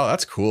 Oh,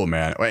 that's cool,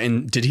 man.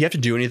 And did he have to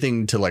do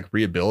anything to like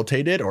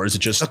rehabilitate it, or is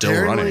it just still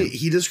running? Apparently,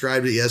 he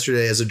described it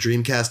yesterday as a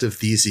Dreamcast of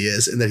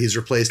Theseus, and that he's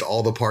replaced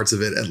all the parts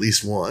of it at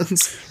least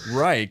once.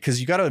 Right,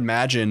 because you got to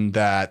imagine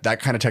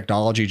that kind of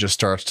technology just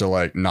starts to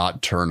like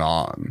not turn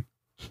on.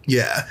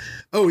 Yeah.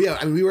 Oh, yeah.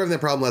 I mean, we were having that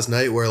problem last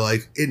night where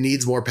like it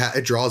needs more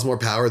it draws more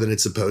power than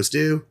it's supposed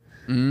to.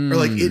 Or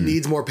like it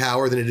needs more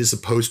power than it is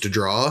supposed to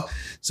draw.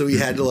 So he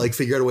had to like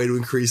figure out a way to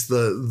increase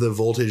the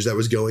voltage that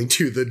was going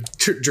to the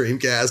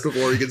Dreamcast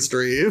before he could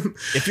stream.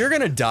 If you're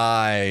going to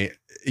die,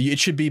 it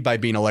should be by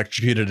being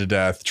electrocuted to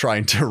death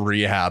trying to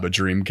rehab a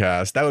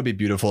Dreamcast. That would be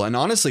beautiful. And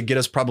honestly, get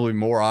us probably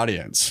more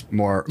audience.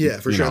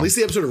 Yeah, for sure. At least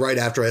the episode right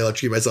after I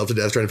electrocute myself to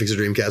death trying to fix a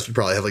Dreamcast would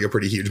probably have like a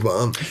pretty huge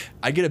bump.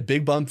 I get a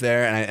big bump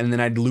there and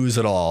then I'd lose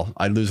it all.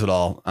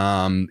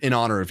 In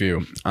honor of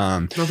you.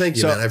 Well, thank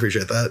you, man. I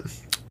appreciate that.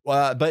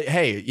 But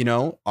hey, you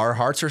know, our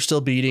hearts are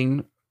still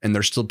beating and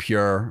they're still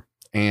pure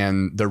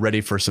and they're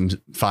ready for some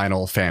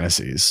final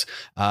fantasies.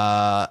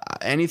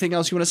 Anything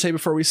else you want to say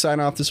before we sign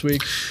off this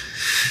week?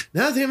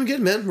 No, I think I'm good,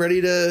 man. Happy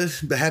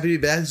to be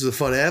back. This is a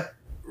fun app.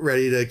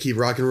 Ready to keep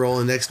rock and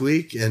rolling next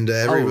week. And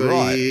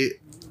everybody,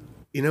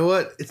 you know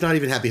what? It's not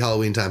even Happy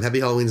Halloween time. Happy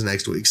Halloween's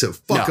next week. So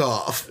fuck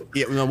off.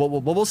 Yeah, no,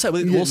 we'll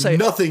say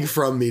nothing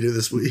from me to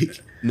this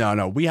week.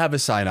 No, we have a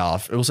sign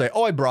off. We'll say,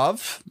 "Oi,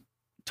 bruv,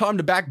 time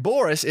to back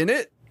Boris,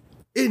 innit?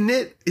 Isn't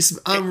it?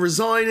 I'm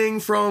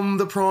resigning from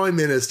the Prime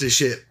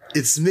Ministership.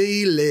 It's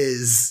me,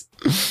 Liz."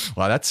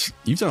 Well,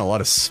 you've done a lot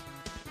of.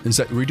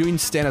 Were you doing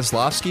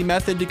Stanislavski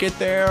method to get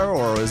there,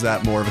 or is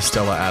that more of a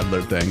Stella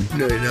Adler thing?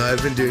 No,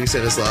 I've been doing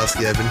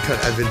Stanislavski.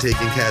 I've been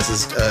taking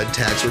Cass's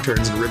tax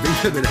returns and ripping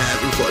them in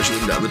half and flushing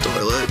them down the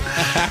toilet.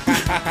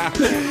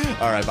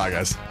 All right, bye,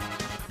 guys.